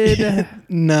did?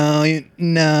 no.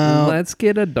 Let's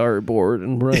get a dartboard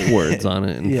and write words on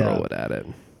it and Yeah. throw it at it.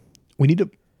 We need to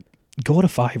go to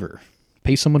Fiverr.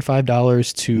 Pay someone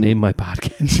 $5 to Name my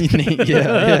podcast.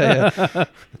 yeah.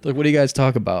 Like, what do you guys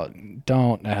talk about?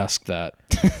 Don't ask that.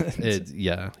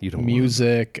 You don't.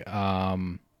 Music.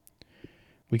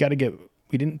 We got to get.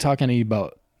 We didn't talk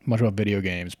much about video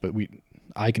games, but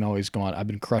I can always go on. I've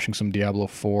been crushing some Diablo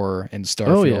 4 and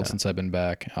Starfield since I've been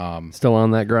back. Still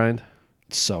on that grind.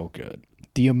 So good.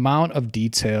 The amount of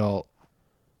detail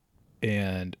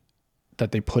and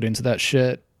that they put into that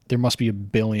shit. There must be 1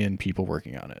 billion people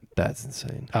working on it. That's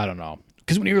insane. I don't know.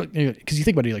 Because you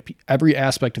think about it, like every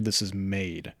aspect of this is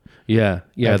made. Yeah.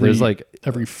 There's like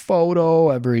every photo,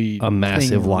 every a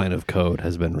massive thing. line of code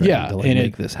has been written to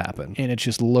make this happen. And it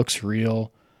just looks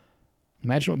real.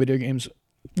 Imagine what video games.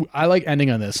 I like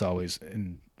ending on this always.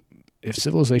 And if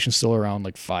civilization's still around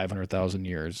like 500,000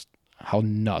 years, how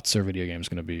nuts are video games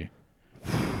going to be?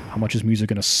 How much is music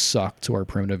going to suck to our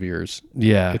primitive ears?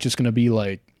 Yeah. It's just going to be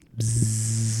like.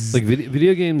 Like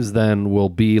video games then will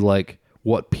be like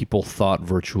what people thought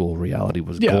virtual reality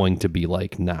was going to be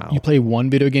like now. You play one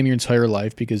video game your entire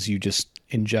life because you just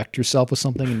inject yourself with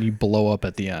something and you blow up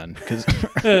at the end.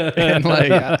 And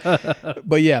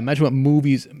but yeah, imagine what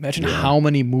movies. Imagine how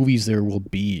many movies there will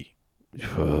be.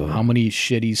 How many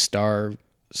shitty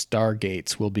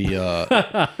Stargates will be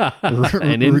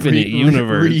an infinite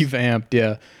universe revamped.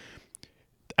 Yeah,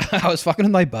 I was fucking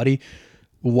with my buddy.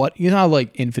 How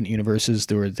like infinite universes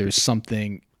there's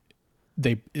something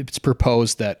it's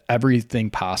proposed that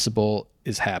everything possible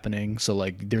is happening. So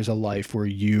like there's a life where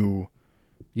you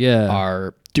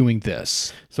are doing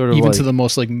this, sort of even like, to the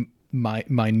most like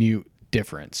minute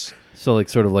difference. So like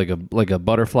sort of like a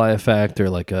butterfly effect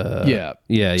or like a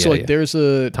yeah. So like there's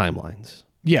a timelines.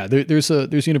 Yeah, there's a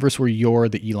universe where you're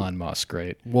the Elon Musk,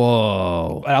 right?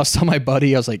 Whoa! I was telling my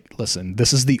buddy, I was like, listen,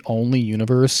 this is the only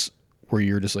universe where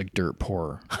you're just like dirt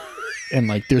poor. And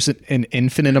like there's an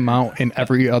infinite amount in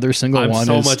every other single one.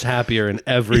 I'm so much happier in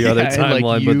every other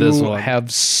timeline but this one. You have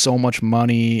so much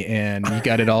money and you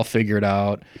got it all figured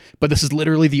out. But this is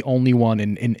literally the only one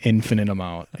in infinite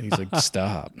amount. And he's like,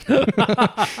 stop.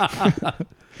 I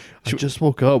just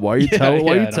woke up. Why are you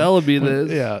telling me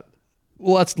this? Yeah.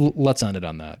 Well, let's end it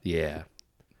on that. Yeah.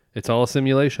 It's all a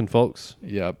simulation, folks.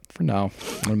 Yeah. For now,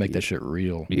 I'm going to make that shit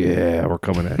real. Yeah, we're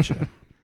coming at you.